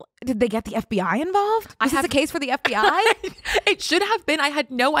did they get the FBI involved? Is this a case for the FBI? It should have been. I had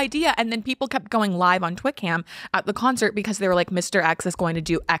no idea. And then people kept going live on Twitcam at the concert because they were like, Mr. X is going to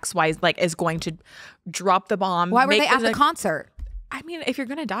do X, Y, like is going to drop the bomb. Why were they at the concert? I mean, if you're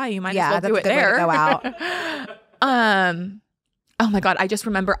going to die, you might as well do it there. Way to go out. Oh my God. I just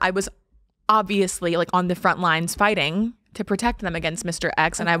remember I was obviously like on the front lines fighting to protect them against Mr.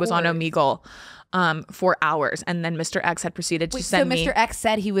 X. And I was on Omegle for hours. And then Mr. X had proceeded to send me. So Mr. X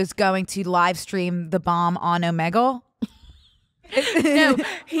said he was going to live stream the bomb on Omegle? No,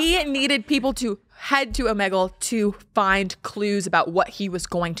 he needed people to head to Omegle to find clues about what he was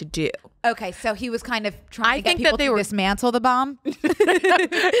going to do. Okay, so he was kind of trying to get people to dismantle the bomb?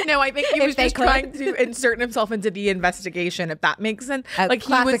 No, I think he was just trying to insert himself into the investigation, if that makes sense. Like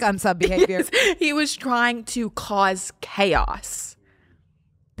classic unsub behavior. He was trying to cause chaos.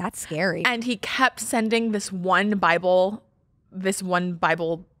 That's scary. And he kept sending this one Bible verse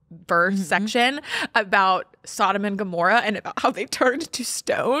section about Sodom and Gomorrah and about how they turned to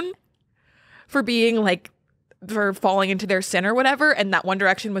stone for being like, for falling into their sin or whatever, and that One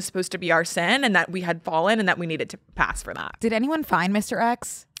Direction was supposed to be our sin and that we had fallen and that we needed to pass for that. Did anyone find Mr.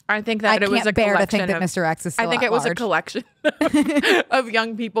 X? I think that it was a collection to think that Mr. X is still I think it was a collection of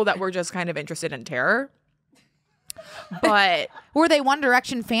young people that were just kind of interested in terror. But were they One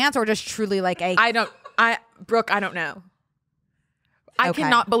Direction fans or just truly like a... Brooke, I don't know. I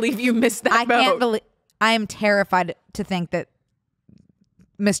cannot believe you missed that boat. Can't believe... I am terrified to think that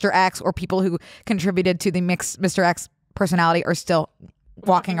Mr. X or people who contributed to the mixed Mr. X personality are still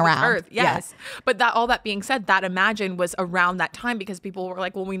walking around. Earth, yes. But that, all that being said, that Imagine was around that time because people were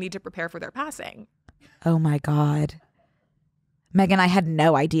like, well, we need to prepare for their passing. Oh my God. Megan, I had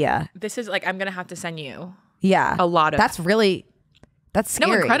no idea. This is like, I'm going to have to send you a lot of... That's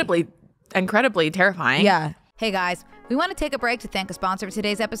scary. No, incredibly terrifying. Yeah. Hey guys, we want to take a break to thank a sponsor of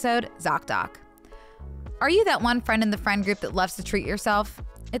today's episode, ZocDoc. Are you that one friend in the friend group that loves to treat yourself?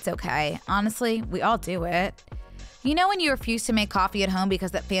 It's okay. Honestly, we all do it. You know when you refuse to make coffee at home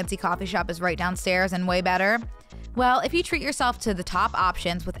because that fancy coffee shop is right downstairs and way better? Well, if you treat yourself to the top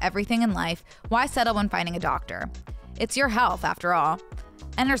options with everything in life, why settle when finding a doctor? It's your health, after all.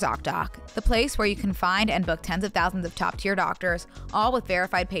 Enter ZocDoc, the place where you can find and book tens of thousands of top-tier doctors, all with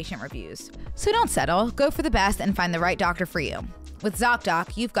verified patient reviews. So don't settle. Go for the best and find the right doctor for you. With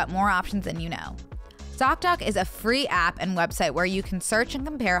ZocDoc, you've got more options than you know. ZocDoc is a free app and website where you can search and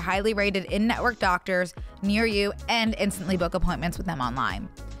compare highly rated in-network doctors near you and instantly book appointments with them online.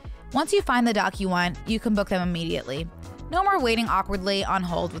 Once you find the doc you want, you can book them immediately. No more waiting awkwardly on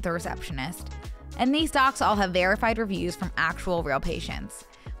hold with a receptionist. And these docs all have verified reviews from actual real patients.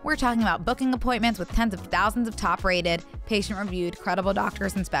 We're talking about booking appointments with tens of thousands of top-rated, patient-reviewed, credible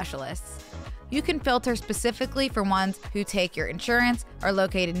doctors and specialists. You can filter specifically for ones who take your insurance, are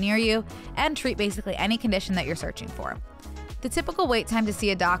located near you, and treat basically any condition that you're searching for. The typical wait time to see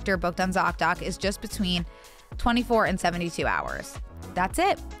a doctor booked on ZocDoc is just between 24 and 72 hours. That's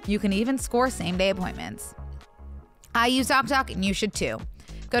it. You can even score same-day appointments. I use ZocDoc and you should too.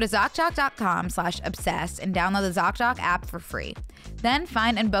 Go to ZocDoc.com/obsessed and download the ZocDoc app for free. Then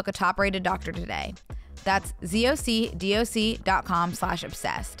find and book a top-rated doctor today. That's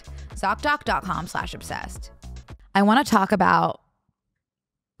ZocDoc.com/obsessed. ZocDoc.com/obsessed. I want to talk about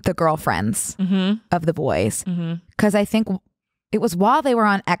the girlfriends of the boys because I think it was while they were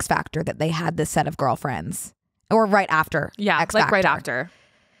on X Factor that they had this set of girlfriends, or right after. Yeah, X like Factor. right after.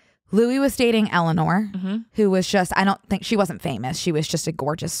 Louis was dating Eleanor, who was just, I don't think, she wasn't famous. She was just a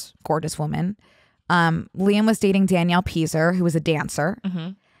gorgeous, gorgeous woman. Liam was dating Danielle Peaser, who was a dancer.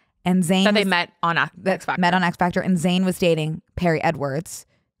 And Zayn That they met on X Factor. Met on X Factor. And Zayn was dating Perry Edwards,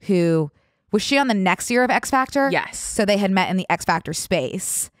 who, was she on the next year of X Factor? Yes. So they had met in the X Factor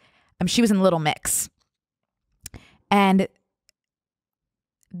space. She was in Little Mix. And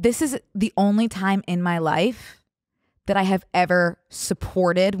this is the only time in my life that I have ever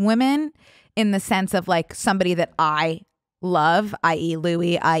supported women in the sense of like somebody that I love, i.e.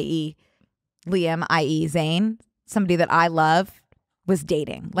 Louis, i.e. Liam, i.e. Zayn, somebody that I love was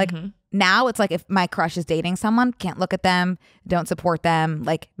dating. Like now it's like if my crush is dating someone, can't look at them, don't support them,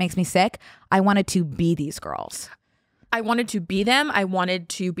 like makes me sick. I wanted to be these girls. I wanted to be them. I wanted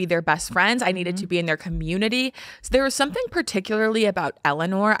to be their best friends. I needed to be in their community. So there was something particularly about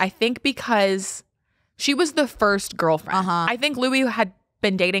Eleanor, I think because she was the first girlfriend. I think Louis had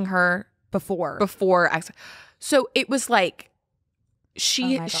been dating her before. So it was like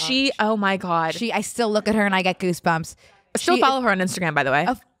oh my God. I still look at her and I get goosebumps. Still follow her on Instagram, by the way.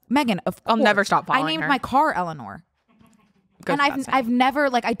 Megan, I'll never stop following her. I named my car Eleanor. Goes and I've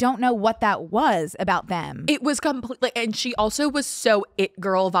never, like, I don't know what that was about them. It was completely, and she also was so it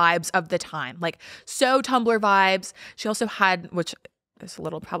girl vibes of the time, like so Tumblr vibes. She also had, which is a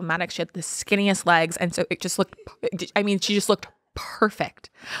little problematic, she had the skinniest legs, and so it just looked, I mean, she just looked perfect.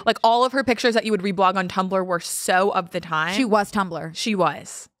 Like all of her pictures that you would reblog on Tumblr were so of the time. She was Tumblr. She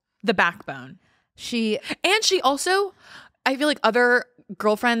was the backbone. She also, I feel like other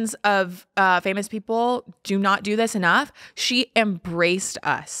girlfriends of famous people do not do this enough. She embraced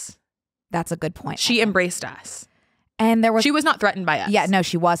us. That's a good point. She embraced us. And she was not threatened by us. Yeah, no,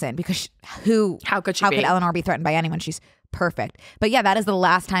 she wasn't, because how could Eleanor be threatened by anyone? She's perfect. But yeah, that is the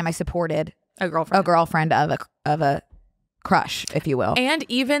last time I supported a girlfriend of a crush, if you will. And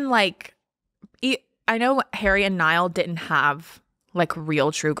even like, I know Harry and Niall didn't have like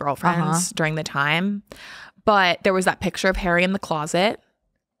real true girlfriends during the time, but there was that picture of Harry in the closet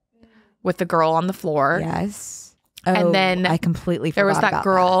with the girl on the floor. Yes. And then I completely forgot there was that about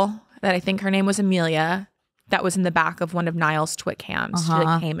girl that I think her name was Amelia that was in the back of one of Niall's twit cams. She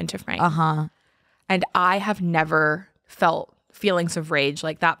like came into frame. And I have never felt feelings of rage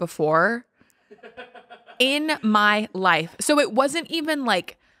like that before in my life. So it wasn't even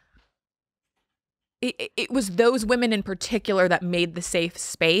like, it was those women in particular that made the safe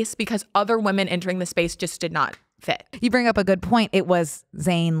space, because other women entering the space just did not fit. You bring up a good point. It was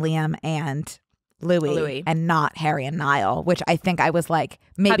Zayn, Liam, and Louis, and not Harry and Niall, which I think I was like,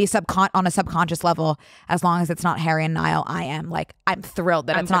 maybe on a subconscious level, as long as it's not Harry and Niall, I'm thrilled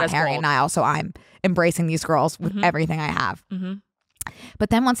that it's not Harry and Niall. So I'm embracing these girls with everything I have.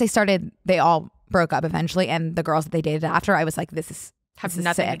 But then once they all broke up eventually, and the girls that they dated after, I was like, this is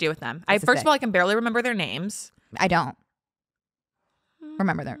nothing sick. to do with them. First of all, I can barely remember their names. I don't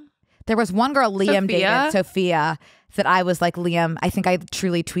remember them. There was one girl Liam dated, Sophia, that I was like, Liam, I think I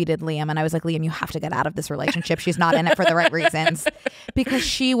truly tweeted Liam, and I was like, Liam, you have to get out of this relationship. She's not in it for the right reasons. Because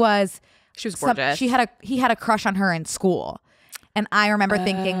she was gorgeous. He had a crush on her in school. And I remember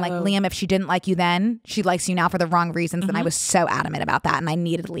thinking, like, Liam, if she didn't like you then, she likes you now for the wrong reasons. And I was so adamant about that. And I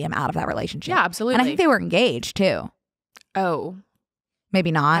needed Liam out of that relationship. Yeah, absolutely. And I think they were engaged too. Oh.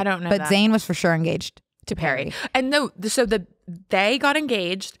 Maybe not. I don't know. But Zayn was for sure engaged to Perry. And no, so they got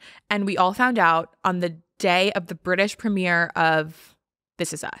engaged, and we all found out on the day of the British premiere of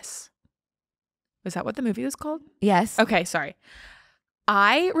This Is Us. Was that what the movie was called? Yes. Okay, sorry.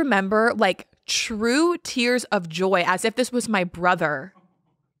 I remember like true tears of joy, as if this was my brother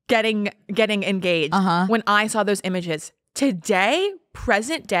getting engaged when I saw those images. Today,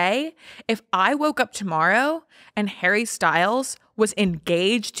 present day, if I woke up tomorrow and Harry Styles was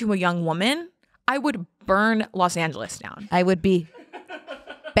engaged to a young woman, I would burn Los Angeles down. I would be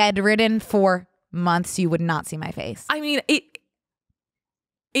bedridden for months. You would not see my face. I mean,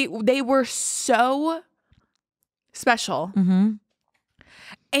 they were so special.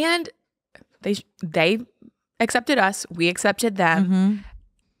 And They accepted us. We accepted them.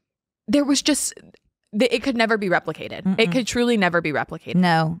 There was just, it could never be replicated. It could truly never be replicated.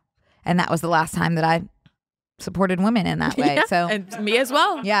 No. And that was the last time that I supported women in that way. Yeah, So and me as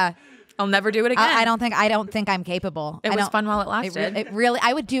well. yeah. I'll never do it again. I don't think I'm capable. It was fun while it lasted. It really,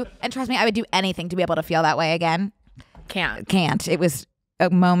 I would do, and trust me, I would do anything to be able to feel that way again. Can't. It was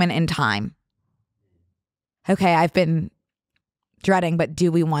a moment in time. Okay, I've been dreading, but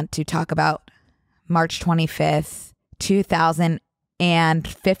do we want to talk about March 25th,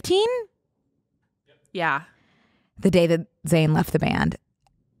 2015? Yeah. The day that Zayn left the band.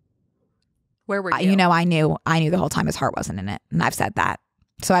 Where were you? You know, I knew the whole time his heart wasn't in it. And I've said that.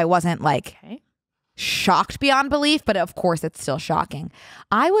 So I wasn't like shocked beyond belief, but of course it's still shocking.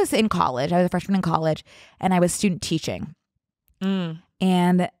 I was in college. I was a freshman in college and I was student teaching.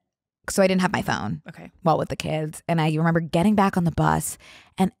 And so I didn't have my phone while with the kids. And I remember getting back on the bus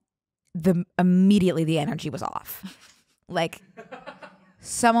and immediately the energy was off. Like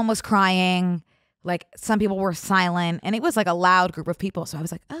someone was crying. Like some people were silent and it was like a loud group of people. So I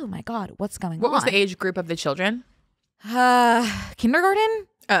was like, oh my God, what's going on? What was the age group of the children? Kindergarten.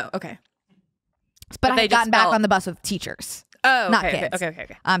 Oh, okay. But I had gotten back on the bus with teachers. Oh, not okay, kids.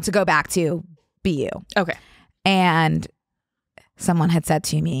 Okay. To go back to BU. Okay. And someone had said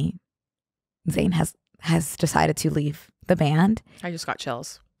to me, Zayn has decided to leave the band. I just got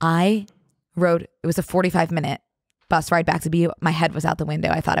chills. I rode, it was a 45-minute bus ride back to BU. My head was out the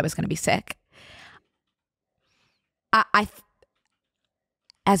window. I thought I was going to be sick. I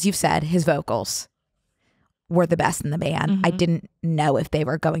as you've said, his vocals were the best in the band. I didn't know if they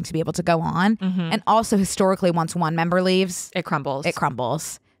were going to be able to go on. And also historically, once one member leaves, it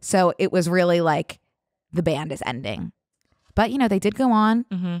crumbles. So it was really like the band is ending. But, you know, they did go on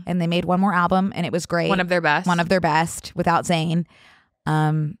and they made one more album and it was great. One of their best without Zayn.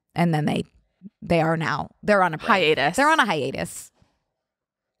 And then they're on a break. Hiatus. They're on a hiatus.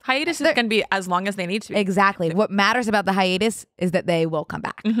 Hiatus is going to be as long as they need to be. Exactly. What matters about the hiatus is that they will come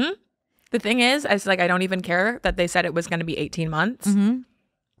back. The thing is, I don't even care that they said it was going to be 18 months.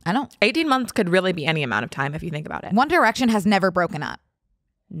 I don't. 18 months could really be any amount of time if you think about it. One Direction has never broken up.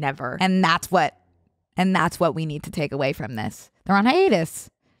 Never. And that's what we need to take away from this. They're on hiatus.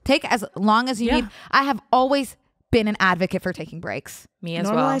 Take as long as you need. I have always been an advocate for taking breaks. Me as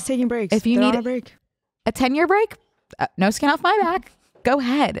well. Normalize taking breaks. If you They're need on a break, a 10-year break, no skin off my back. Go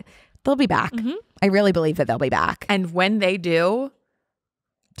ahead. They'll be back. I really believe that they'll be back. And when they do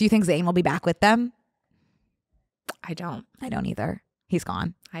you think Zayn will be back with them? I don't. I don't either. He's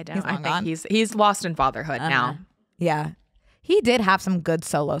gone. I don't. I think he's lost in fatherhood now. Yeah. He did have some good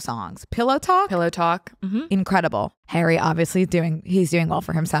solo songs. Pillow Talk. Incredible. Harry obviously he's doing well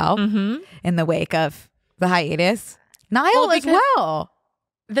for himself in the wake of the hiatus. Niall as well.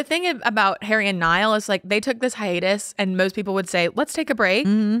 The thing about Harry and Niall is like they took this hiatus and most people would say, let's take a break.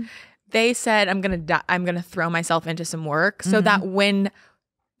 They said, I'm going to throw myself into some work so that when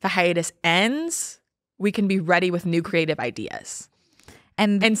the hiatus ends, we can be ready with new creative ideas.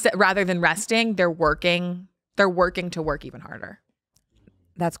 And rather than resting, they're working to work even harder.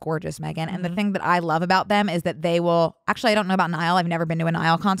 That's gorgeous, Megan. And the thing that I love about them is that they will, actually, I don't know about Niall. I've never been to a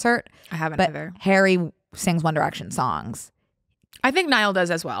Niall concert. I haven't but either. Harry sings One Direction songs. I think Niall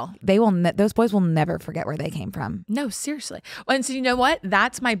does as well. Those boys will never forget where they came from. No, seriously. And so you know what?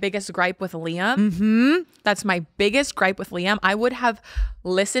 That's my biggest gripe with Liam. That's my biggest gripe with Liam. I would have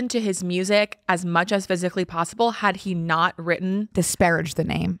listened to his music as much as physically possible had he not written. Disparage the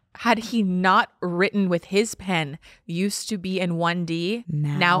name. Had he not written with his pen, used to be in 1D.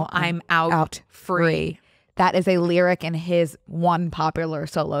 Now I'm out free. That is a lyric in his one popular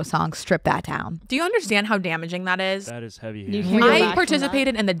solo song, Strip That Down. Do you understand how damaging that is? That is heavy. I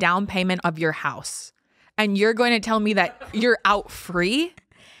participated in the down payment of your house. And you're going to tell me that you're out free?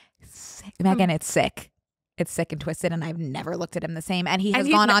 Megan, it's sick. It's sick and twisted, and I've never looked at him the same. And he has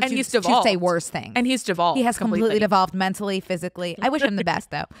gone on to say worse things. And he's devolved. He has completely devolved mentally, physically. I wish him the best,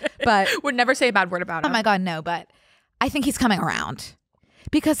 though. But would never say a bad word about him. Oh my God, no. But I think he's coming around.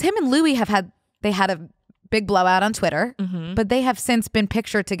 Because him and Louis had a big blowout on Twitter, but they have since been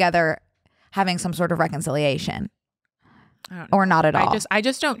pictured together having some sort of reconciliation. Or not at all. I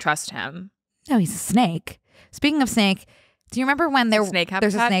just don't trust him. No, he's a snake. Speaking of snake, do you remember when there's a snake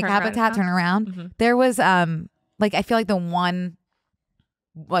habitat turn around? There was I feel like the one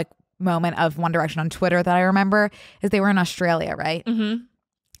moment of One Direction on Twitter that I remember is they were in Australia, right?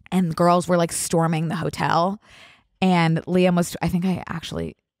 And girls were like storming the hotel, and Liam was, I think I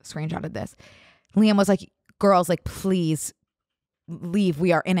actually screenshotted this. Liam was like, girls, like, please leave.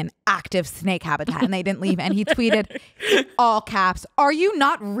 We are in an active snake habitat. And they didn't leave. And he tweeted in all caps, are you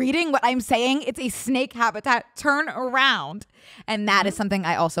not reading what I'm saying? It's a snake habitat. Turn around. And that is something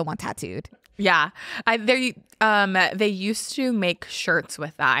I also want tattooed. Yeah. They used to make shirts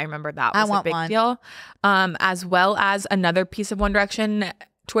with that. I remember that was a big deal. As well as another piece of One Direction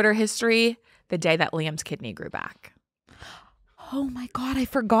Twitter history, the day that Liam's kidney grew back. Oh my God, I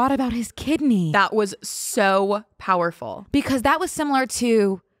forgot about his kidney. That was so powerful. Because that was similar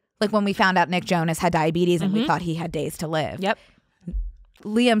to like when we found out Nick Jonas had diabetes and we thought he had days to live. Yep.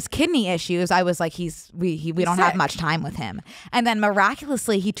 Liam's kidney issues, I was like, we don't have much time with him. And then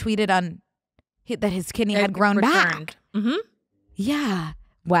miraculously, he tweeted that his kidney had grown back. Yeah.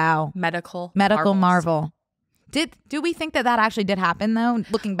 Wow. Medical marvel. Do we think that actually did happen though?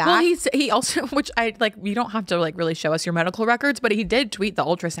 Looking back, well, he also, which I like, you don't have to like really show us your medical records, but he did tweet the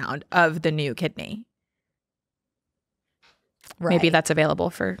ultrasound of the new kidney. Right. Maybe that's available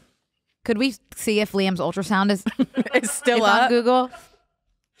for. Could we see if Liam's ultrasound is still up on Google?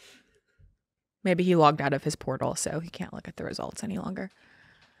 Maybe he logged out of his portal, so he can't look at the results any longer.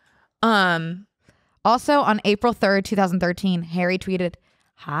 Also on April 3rd, 2013, Harry tweeted,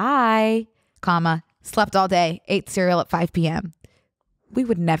 "Hi, slept all day, ate cereal at 5 p.m. We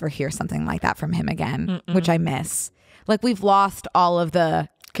would never hear something like that from him again, which I miss. Like we've lost all of the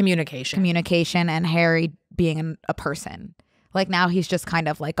communication and Harry being a person. Like now he's just kind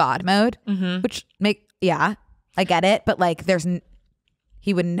of like God mode, which I get it. But like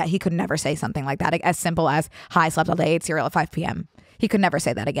he could never say something like that. As simple as, hi, slept all day, ate cereal at 5 p.m. He could never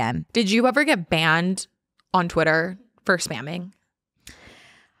say that again. Did you ever get banned on Twitter for spamming?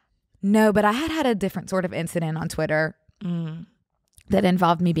 No, but I had a different sort of incident on Twitter that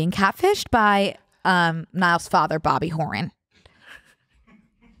involved me being catfished by Niall's father, Bobby Horan.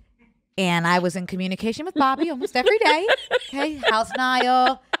 And I was in communication with Bobby almost every day. Okay, how's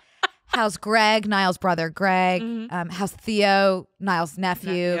Niall? How's Greg, Niall's brother Greg? How's Theo, Niall's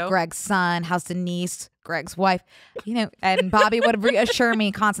nephew, Greg's son? How's Denise, Greg's wife? You know, and Bobby would reassure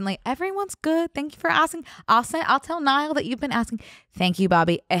me constantly, everyone's good. Thank you for asking. I'll tell Niall that you've been asking. Thank you,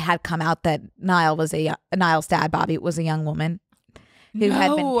 Bobby. It had come out that Niall's dad, Bobby, was a young woman who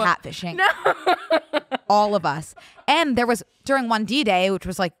had been catfishing all of us. And there was during one D-Day, which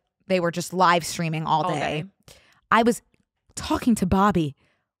was like they were just live streaming all day. I was talking to Bobby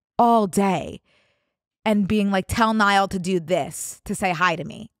all day and being like, tell Niall to do this, to say hi to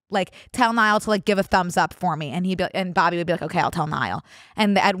me. Like, tell Niall to like give a thumbs up for me. And Bobby would be like, okay, I'll tell Niall.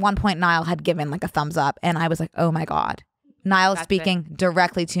 And at one point, Niall had given like a thumbs up. And I was like, oh my God. Niall is speaking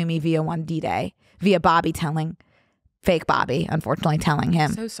directly to me via one D-Day, via Bobby telling, fake Bobby, unfortunately telling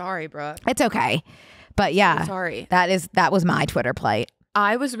him. So sorry, Brooke. It's okay. But yeah, so sorry. That was my Twitter plight.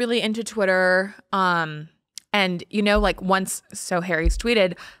 I was really into Twitter. And, you know, like so Harry's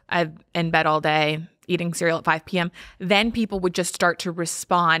tweeted, I'm in bed all day, eating cereal at 5 p.m. Then people would just start to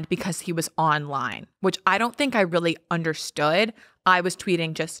respond because he was online, which I don't think I really understood. I was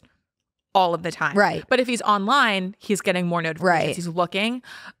tweeting just all of the time. Right. But if he's online, he's getting more notifications. Right. He's looking.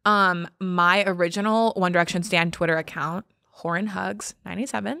 My original One Direction Stan Twitter account, Horan Hugs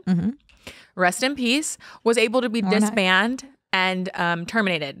 97, rest in peace, was able to be disbanded and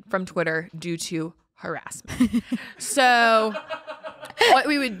terminated from Twitter due to harassment. So what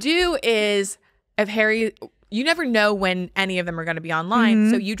we would do is, if Harry, you never know when any of them are going to be online,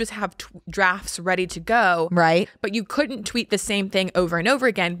 so you just have drafts ready to go. Right. But you couldn't tweet the same thing over and over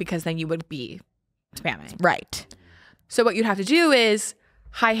again because then you would be spamming. Right. So what you'd have to do is,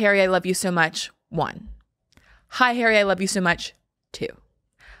 hi Harry, I love you so much, 1. Hi Harry, I love you so much, 2.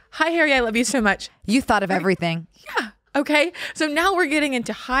 Hi Harry, I love you so much. You thought of everything. Yeah. Okay. So now we're getting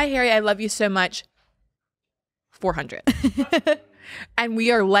into hi Harry, I love you so much, 400. And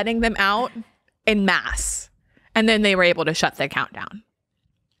we are letting them out in mass. And then they were able to shut the account down.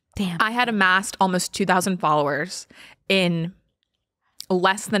 Damn. I had amassed almost 2,000 followers in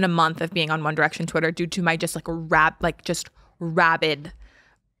less than a month of being on One Direction Twitter due to my just rabid,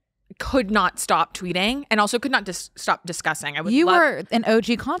 could not stop tweeting and also could not stop discussing. You were an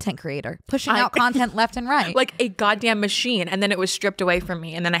OG content creator, pushing out content left and right. Like a goddamn machine. And then it was stripped away from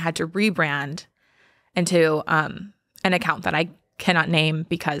me. And then I had to rebrand into an account that I cannot name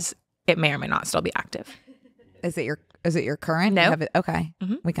because it may or may not still be active. Is it your current? No. Okay.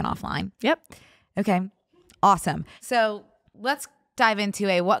 We can offline. Yep. Okay. Awesome. So let's dive into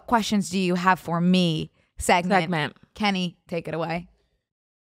a what questions do you have for me segment. Kenny, take it away.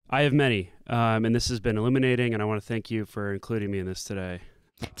 I have many, and this has been illuminating, and I want to thank you for including me in this today.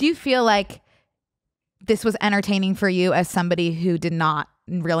 Do you feel like this was entertaining for you as somebody who did not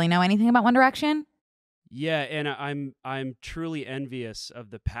really know anything about One Direction? Yeah, and I'm truly envious of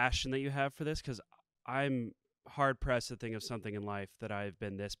the passion that you have for this, because I'm hard pressed to think of something in life that I've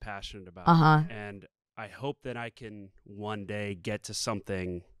been this passionate about. And I hope that I can one day get to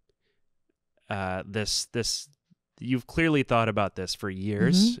something. This you've clearly thought about this for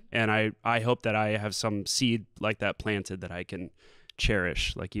years, and I hope that I have some seed like that planted that I can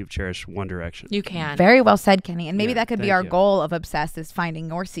cherish, like you've cherished One Direction. You can. Very well said, Kenny. And maybe Yeah, that could be thank our you. goal of Obsessed, is finding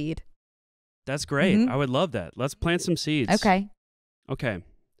your seed. That's great. I would love that. Let's plant some seeds. Okay. Okay.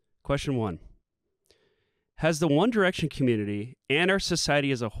 Question 1. Has the One Direction community and our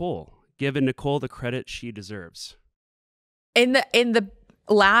society as a whole given Nicole the credit she deserves? In the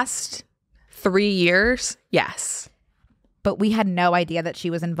last 3 years, yes. But we had no idea that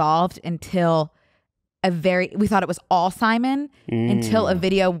she was involved until we thought it was all Simon until a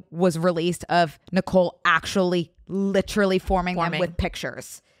video was released of Nicole actually literally forming them with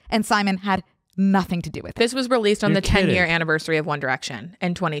pictures. And Simon had nothing to do with it. This was released on You're the 10-year kidding. anniversary of One Direction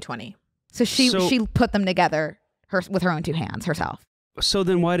in 2020. So she put them together with her own 2 hands herself. So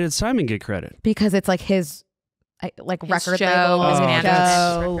then why did Simon get credit? Because it's like his record show, label. his Oh, management,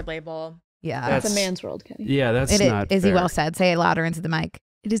 that's- his record label. Yeah. That's That's- a man's world, Kenny. Yeah, that's not Izzy fair. well said. Say it louder into the mic.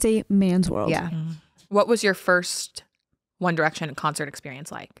 It is a man's world. Yeah. What was your first One Direction concert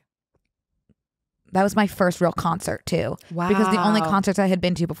experience like? That was my first real concert too. Wow. Because the only concerts I had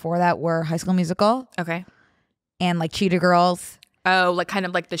been to before that were High School Musical Okay. and like Cheetah Girls. Oh, like kind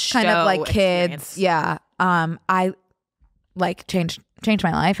of like the show. Kind of like experience. kids. Yeah. I like changed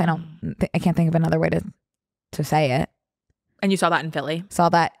my life. I can't think of another way to say it. And you saw that in Philly? Saw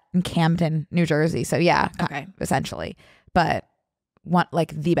that in Camden, New Jersey. So yeah, Okay. essentially. But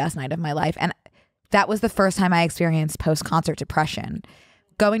like the best night of my life. And that was the first time I experienced post-concert depression.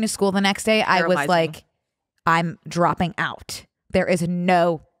 Going to school the next day, I was Paralyzing. like, I'm dropping out. There is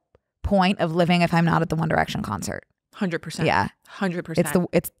no point of living if I'm not at the One Direction concert. 100%. Yeah. 100%.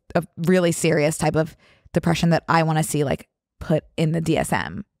 It's a really serious type of depression that I want to see like put in the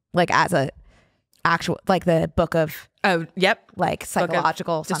DSM, like as a actual, like the book of Oh, yep. like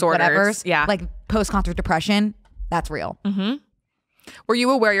psychological disorders. whatever's. Yeah. Like post-concert depression. That's real. Mm-hmm. Were you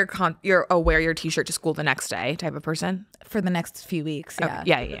aware you're wear your t-shirt to school the next day type of person? For the next few weeks. Yeah.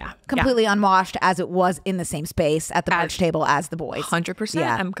 Okay. Yeah. Completely unwashed as it was in the same space at the merch table as the boys. 100%.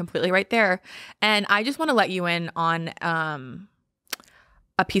 Yeah. I'm completely right there. And I just want to let you in on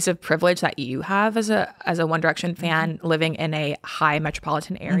a piece of privilege that you have as a One Direction fan living in a high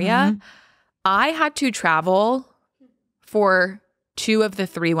metropolitan area. I had to travel for 2 of the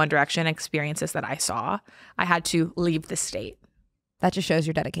 3 One Direction experiences that I saw. I had to leave the state. That just shows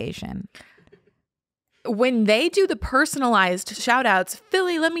your dedication. When they do the personalized shout outs,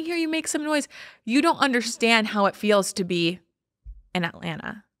 Philly, let me hear you make some noise. You don't understand how it feels to be in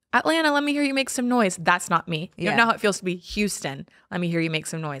Atlanta. Atlanta, let me hear you make some noise. That's not me. You don't know how it feels to be Houston. Let me hear you make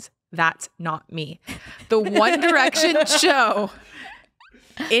some noise. That's not me. The One Direction show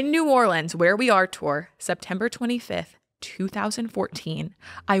in New Orleans, where we are tour, September 25th, 2014.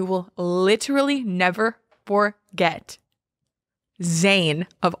 I will literally never forget. Zayn,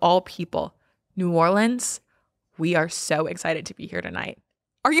 of all people. New Orleans, we are so excited to be here tonight.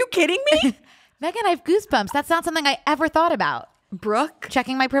 Are you kidding me? Megan, I have goosebumps. That's not something I ever thought about. Brooke,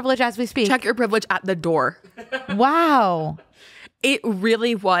 Checking my privilege as we speak. check your privilege at the door. Wow. It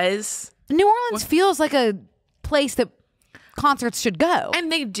really was. New Orleans feels like a place that concerts should go.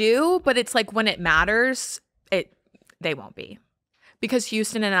 And they do, but it's like when it matters, they won't be. Because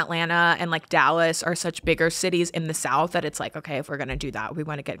Houston and Atlanta and like Dallas are such bigger cities in the South that it's like, okay, if we're going to do that, we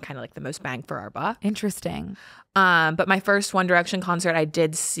want to get kind of like the most bang for our buck. Interesting. But my first One Direction concert I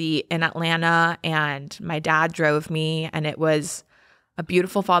did see in Atlanta, and my dad drove me, and it was a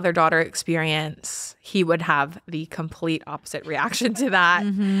beautiful father-daughter experience. He would have the complete opposite reaction to that.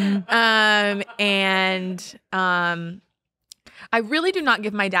 I really do not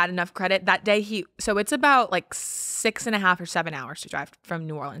give my dad enough credit. That day so it's about like 6.5 or 7 hours to drive from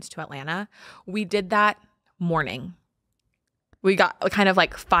New Orleans to Atlanta. We did that morning. We got kind of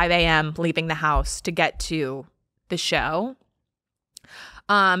like 5 a.m. leaving the house to get to the show.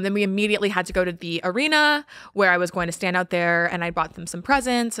 Then we immediately had to go to the arena where I was going to stand out there, and I bought them some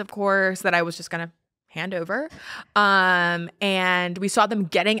presents, of course, that I was just going to hand over. And we saw them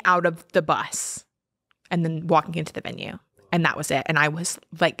getting out of the bus and then walking into the venue. And that was it. And I was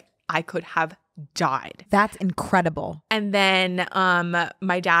like, I could have died. That's incredible. And then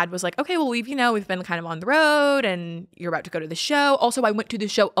my dad was like, okay, well, we've been kind of on the road and you're about to go to the show. Also, I went to the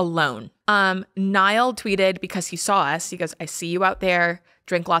show alone. Niall tweeted, because he saw us, he goes, I see you out there,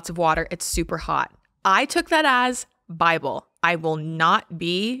 drink lots of water. It's super hot. I took that as Bible. I will not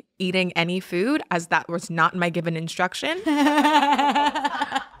be eating any food, as that was not my given instruction.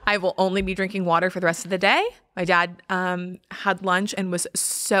 I will only be drinking water for the rest of the day. My dad had lunch and was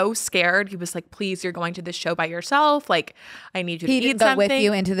so scared. He was like, please, you're going to this show by yourself. Like, I need you to eat something. He didn't go with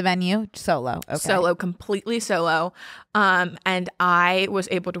you into the venue? Solo. Okay. Solo, completely solo. And I was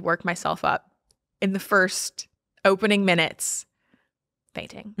able to work myself up in the first opening minutes,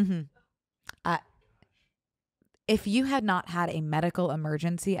 fainting. Mm-hmm. If you had not had a medical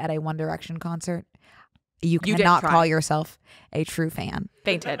emergency at a One Direction concert, you cannot call yourself a true fan.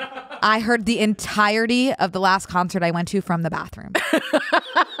 Fainted. I heard the entirety of the last concert I went to from the bathroom.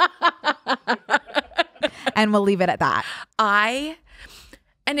 And we'll leave it at that.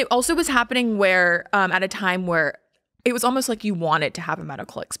 And it also was happening where, at a time where it was almost like you wanted to have a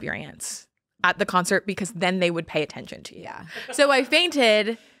medical experience at the concert because then they would pay attention to you. Yeah. So I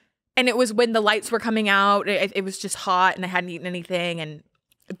fainted, and it was when the lights were coming out. It was just hot, and I hadn't eaten anything, and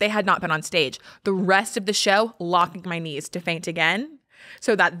they had not been on stage. The rest of the show, locking my knees to faint again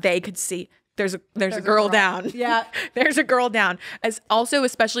so that they could see there's a girl down. Yeah. There's a girl down.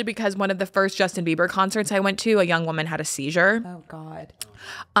 Especially because one of the first Justin Bieber concerts I went to, a young woman had a seizure. Oh, God.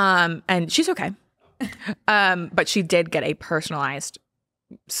 And she's okay. But she did get a personalized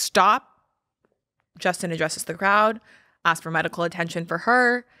stop. Justin addresses the crowd, asked for medical attention for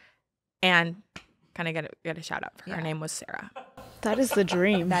her, and kind of get a shout out for her. Her name was Sarah. That is the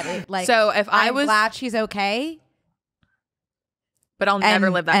dream. That is, like, So if I'm glad she's okay. But I'll never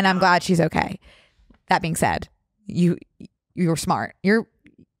live that And down. I'm glad she's okay. That being said, you're smart. You're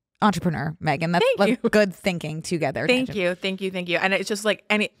entrepreneur, Megan. That's Thank you. Good thinking to get there. Thank you. And it's just like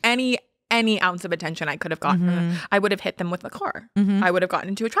any ounce of attention I could have gotten from them. I would have hit them with the car. I would have gotten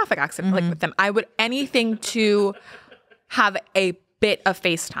into a traffic accident like with them. I would anything to have a bit of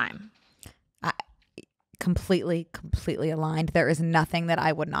FaceTime. Completely aligned. There is nothing that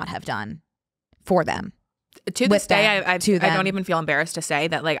I would not have done for them. To this day, I to them. don't even feel embarrassed to say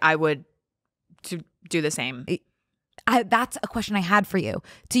that, like, I would do the same. That's a question I had for you.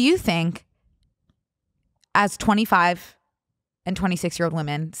 Do you think, as 25 and 26-year-old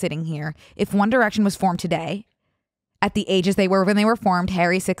women sitting here, if One Direction was formed today, at the ages they were when they were formed,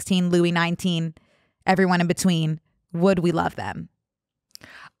 Harry 16, Louis 19, everyone in between, would we love them?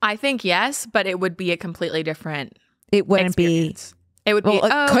 I think yes, but it would be a completely different It wouldn't experience. It would be.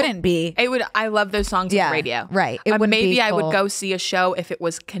 It couldn't be. It would. I love those songs on the radio. Right. It wouldn't maybe be I would full. go see a show if it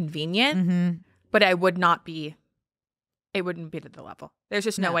was convenient, but I would not be. It wouldn't be to the level. There's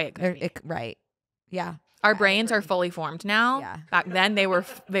just no way it could be. Right. Yeah. Our brains are fully formed now. Yeah. Back then they were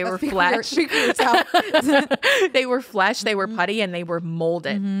Speak flesh. for yourself. They were flesh. They were putty, and they were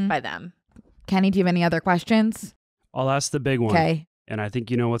molded by them. Kenny, do you have any other questions? I'll ask the big one. Okay. And I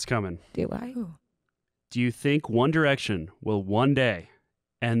think you know what's coming. Do I? Do you think One Direction will one day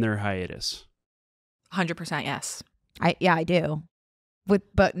end their hiatus? 100% yes. I do.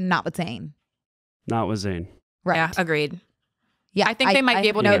 But not with Zayn. Not with Zayn. Right. Yeah, agreed. Yeah. I think they might be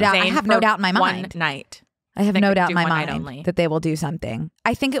able to no get doubt. Zayn I have for no doubt in my one mind. night. I have They no could doubt do in my one night mind only. that they will do something.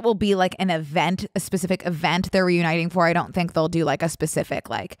 I think it will be like an event, a specific event they're reuniting for. I don't think they'll do like a specific,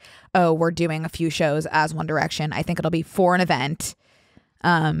 like, oh, we're doing a few shows as One Direction. I think it'll be for an event.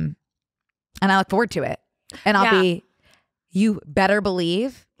 And I look forward to it. And you better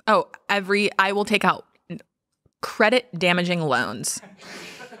believe. Oh, I will take out credit damaging loans.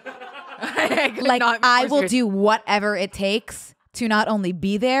 I will do whatever it takes to not only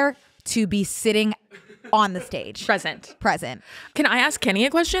be there, to be sitting on the stage. Present. Can I ask Kenny a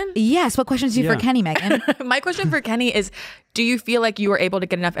question? Yes. What questions do you for Kenny, Megan? My question for Kenny is, do you feel like you were able to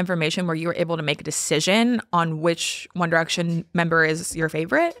get enough information where you were able to make a decision on which One Direction member is your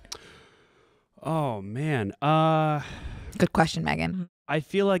favorite? Oh, man. Good question, Megan. I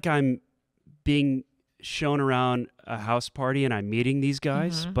feel like I'm being shown around a house party and I'm meeting these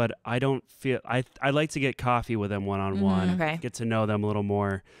guys, but I don't feel... I like to get coffee with them one-on-one, okay. Get to know them a little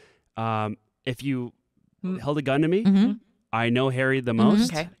more. If you held a gun to me, I know Harry the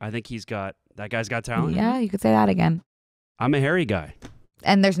most. Okay. I think that guy's got talent. Yeah, you could say that again. I'm a Harry guy.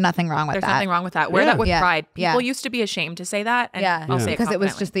 And there's nothing wrong with There's that. nothing wrong with that. Wear that with pride. Yeah. People used to be ashamed to say that. And I'll say it because it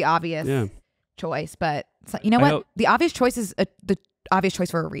was confidently. just the obvious choice. But you know what? The obvious choice is the obvious choice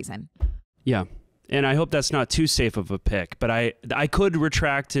for a reason. Yeah. And I hope that's not too safe of a pick, but I could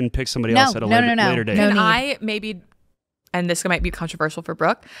retract and pick somebody else at a later date. Can I maybe, and this might be controversial for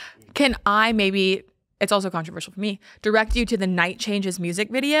Brooke, can I maybe, it's also controversial for me, direct you to the Night Changes music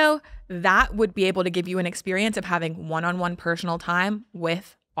video? That would be able to give you an experience of having one-on-one personal time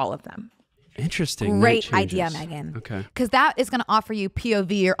with all of them. Interesting. Great idea, Megan. Okay. Because that is going to offer you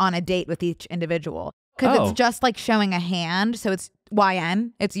POV or on a date with each individual. because it's just like showing a hand. So it's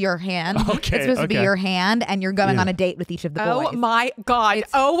YN. It's your hand. Okay, it's supposed to be your hand, and you're going on a date with each of the boys. Oh my God.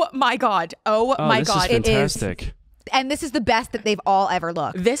 Oh my God. Oh my this God. is fantastic. It is. And this is the best that they've all ever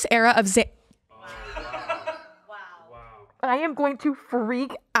looked. This era of I am going to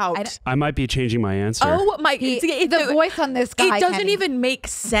freak out. I might be changing my answer. Oh my! The voice on this guy. It doesn't Kenny. even make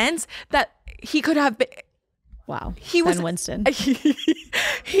sense that he could have been. Wow. He was Ben Winston.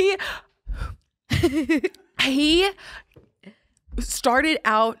 He started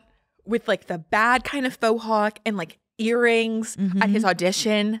out with like the bad kind of faux hawk and like earrings at his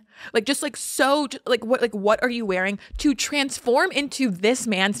audition, like just like so like what are you wearing to transform into this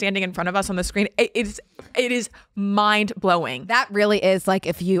man standing in front of us on the screen? It is mind blowing. That really is like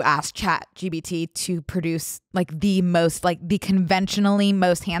if you ask ChatGPT to produce like the conventionally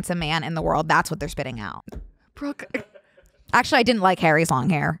most handsome man in the world, that's what they're spitting out. Brooke. Actually, I didn't like Harry's long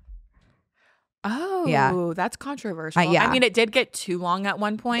hair. Oh, yeah, that's controversial. Yeah, I mean, it did get too long at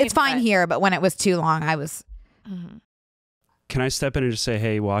one point. It's fine here, but when it was too long, I was. Can I step in and just say,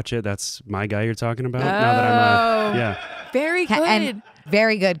 hey, watch it? That's my guy you're talking about? Now that I'm very good. And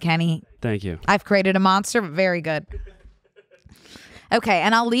very good, Kenny. Thank you. I've created a monster, but very good. Okay,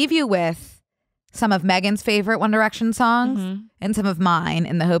 and I'll leave you with some of Megan's favorite One Direction songs and some of mine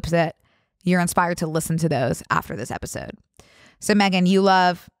in the hopes that you're inspired to listen to those after this episode. So, Megan, you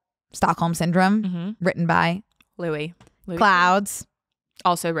love Stockholm Syndrome, written by Louis Clouds.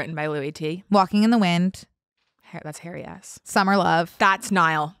 Also written by Louis T. Walking in the Wind. That's Harry S. Summer Love. That's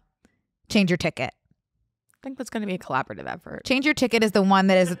Niall. Change Your Ticket. I think that's going to be a collaborative effort. Change Your Ticket is the one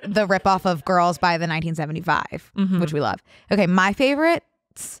that is the ripoff of Girls by the 1975, which we love. Okay, my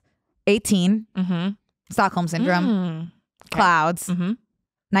favorites, 18, Stockholm Syndrome, Clouds,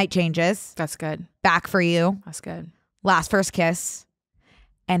 Night Changes. That's good. Back for You. That's good. Last First Kiss.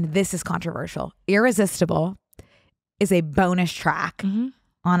 And this is controversial. Irresistible is a bonus track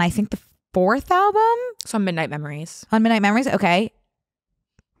on, I think, the 4th album. So Midnight Memories. On Midnight Memories. Okay.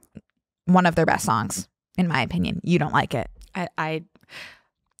 One of their best songs, in my opinion. You don't like it.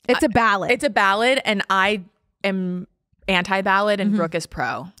 It's a ballad. It's a ballad, and I am anti-ballad, and Brooke is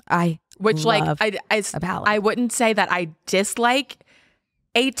pro. A ballad. I wouldn't say that I dislike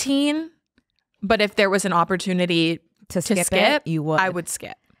 18, but if there was an opportunity to skip it, you would. I would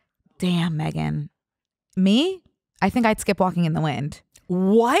skip. Damn, Megan. Me? I think I'd skip Walking in the Wind.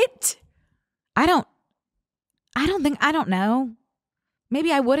 What? I don't know.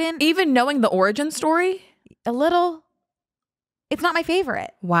 Maybe I wouldn't. Even knowing the origin story? A little. It's not my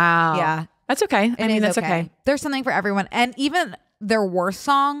favorite. Wow. Yeah. That's okay. I mean, that's okay. There's something for everyone. And even their worst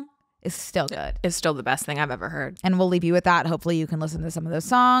song is still good. It's still the best thing I've ever heard. And we'll leave you with that. Hopefully you can listen to some of those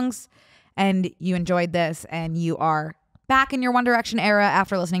songs and you enjoyed this and you are back in your One Direction era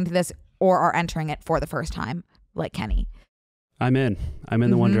after listening to this or are entering it for the first time, like Kenny. I'm in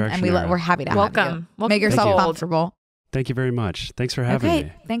the One Direction and era. we're happy to have you. Welcome. Make yourself comfortable. Thank you very much. Thanks for having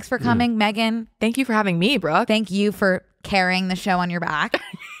me. Thanks for coming, Megan. Thank you for having me, Brooke. Thank you for carrying the show on your back.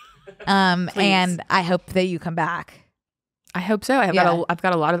 And I hope that you come back. I hope so. I've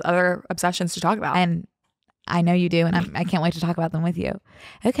got a lot of other obsessions to talk about. And I know you do, and I can't wait to talk about them with you.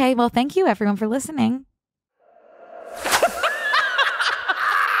 Okay, well, thank you everyone for listening.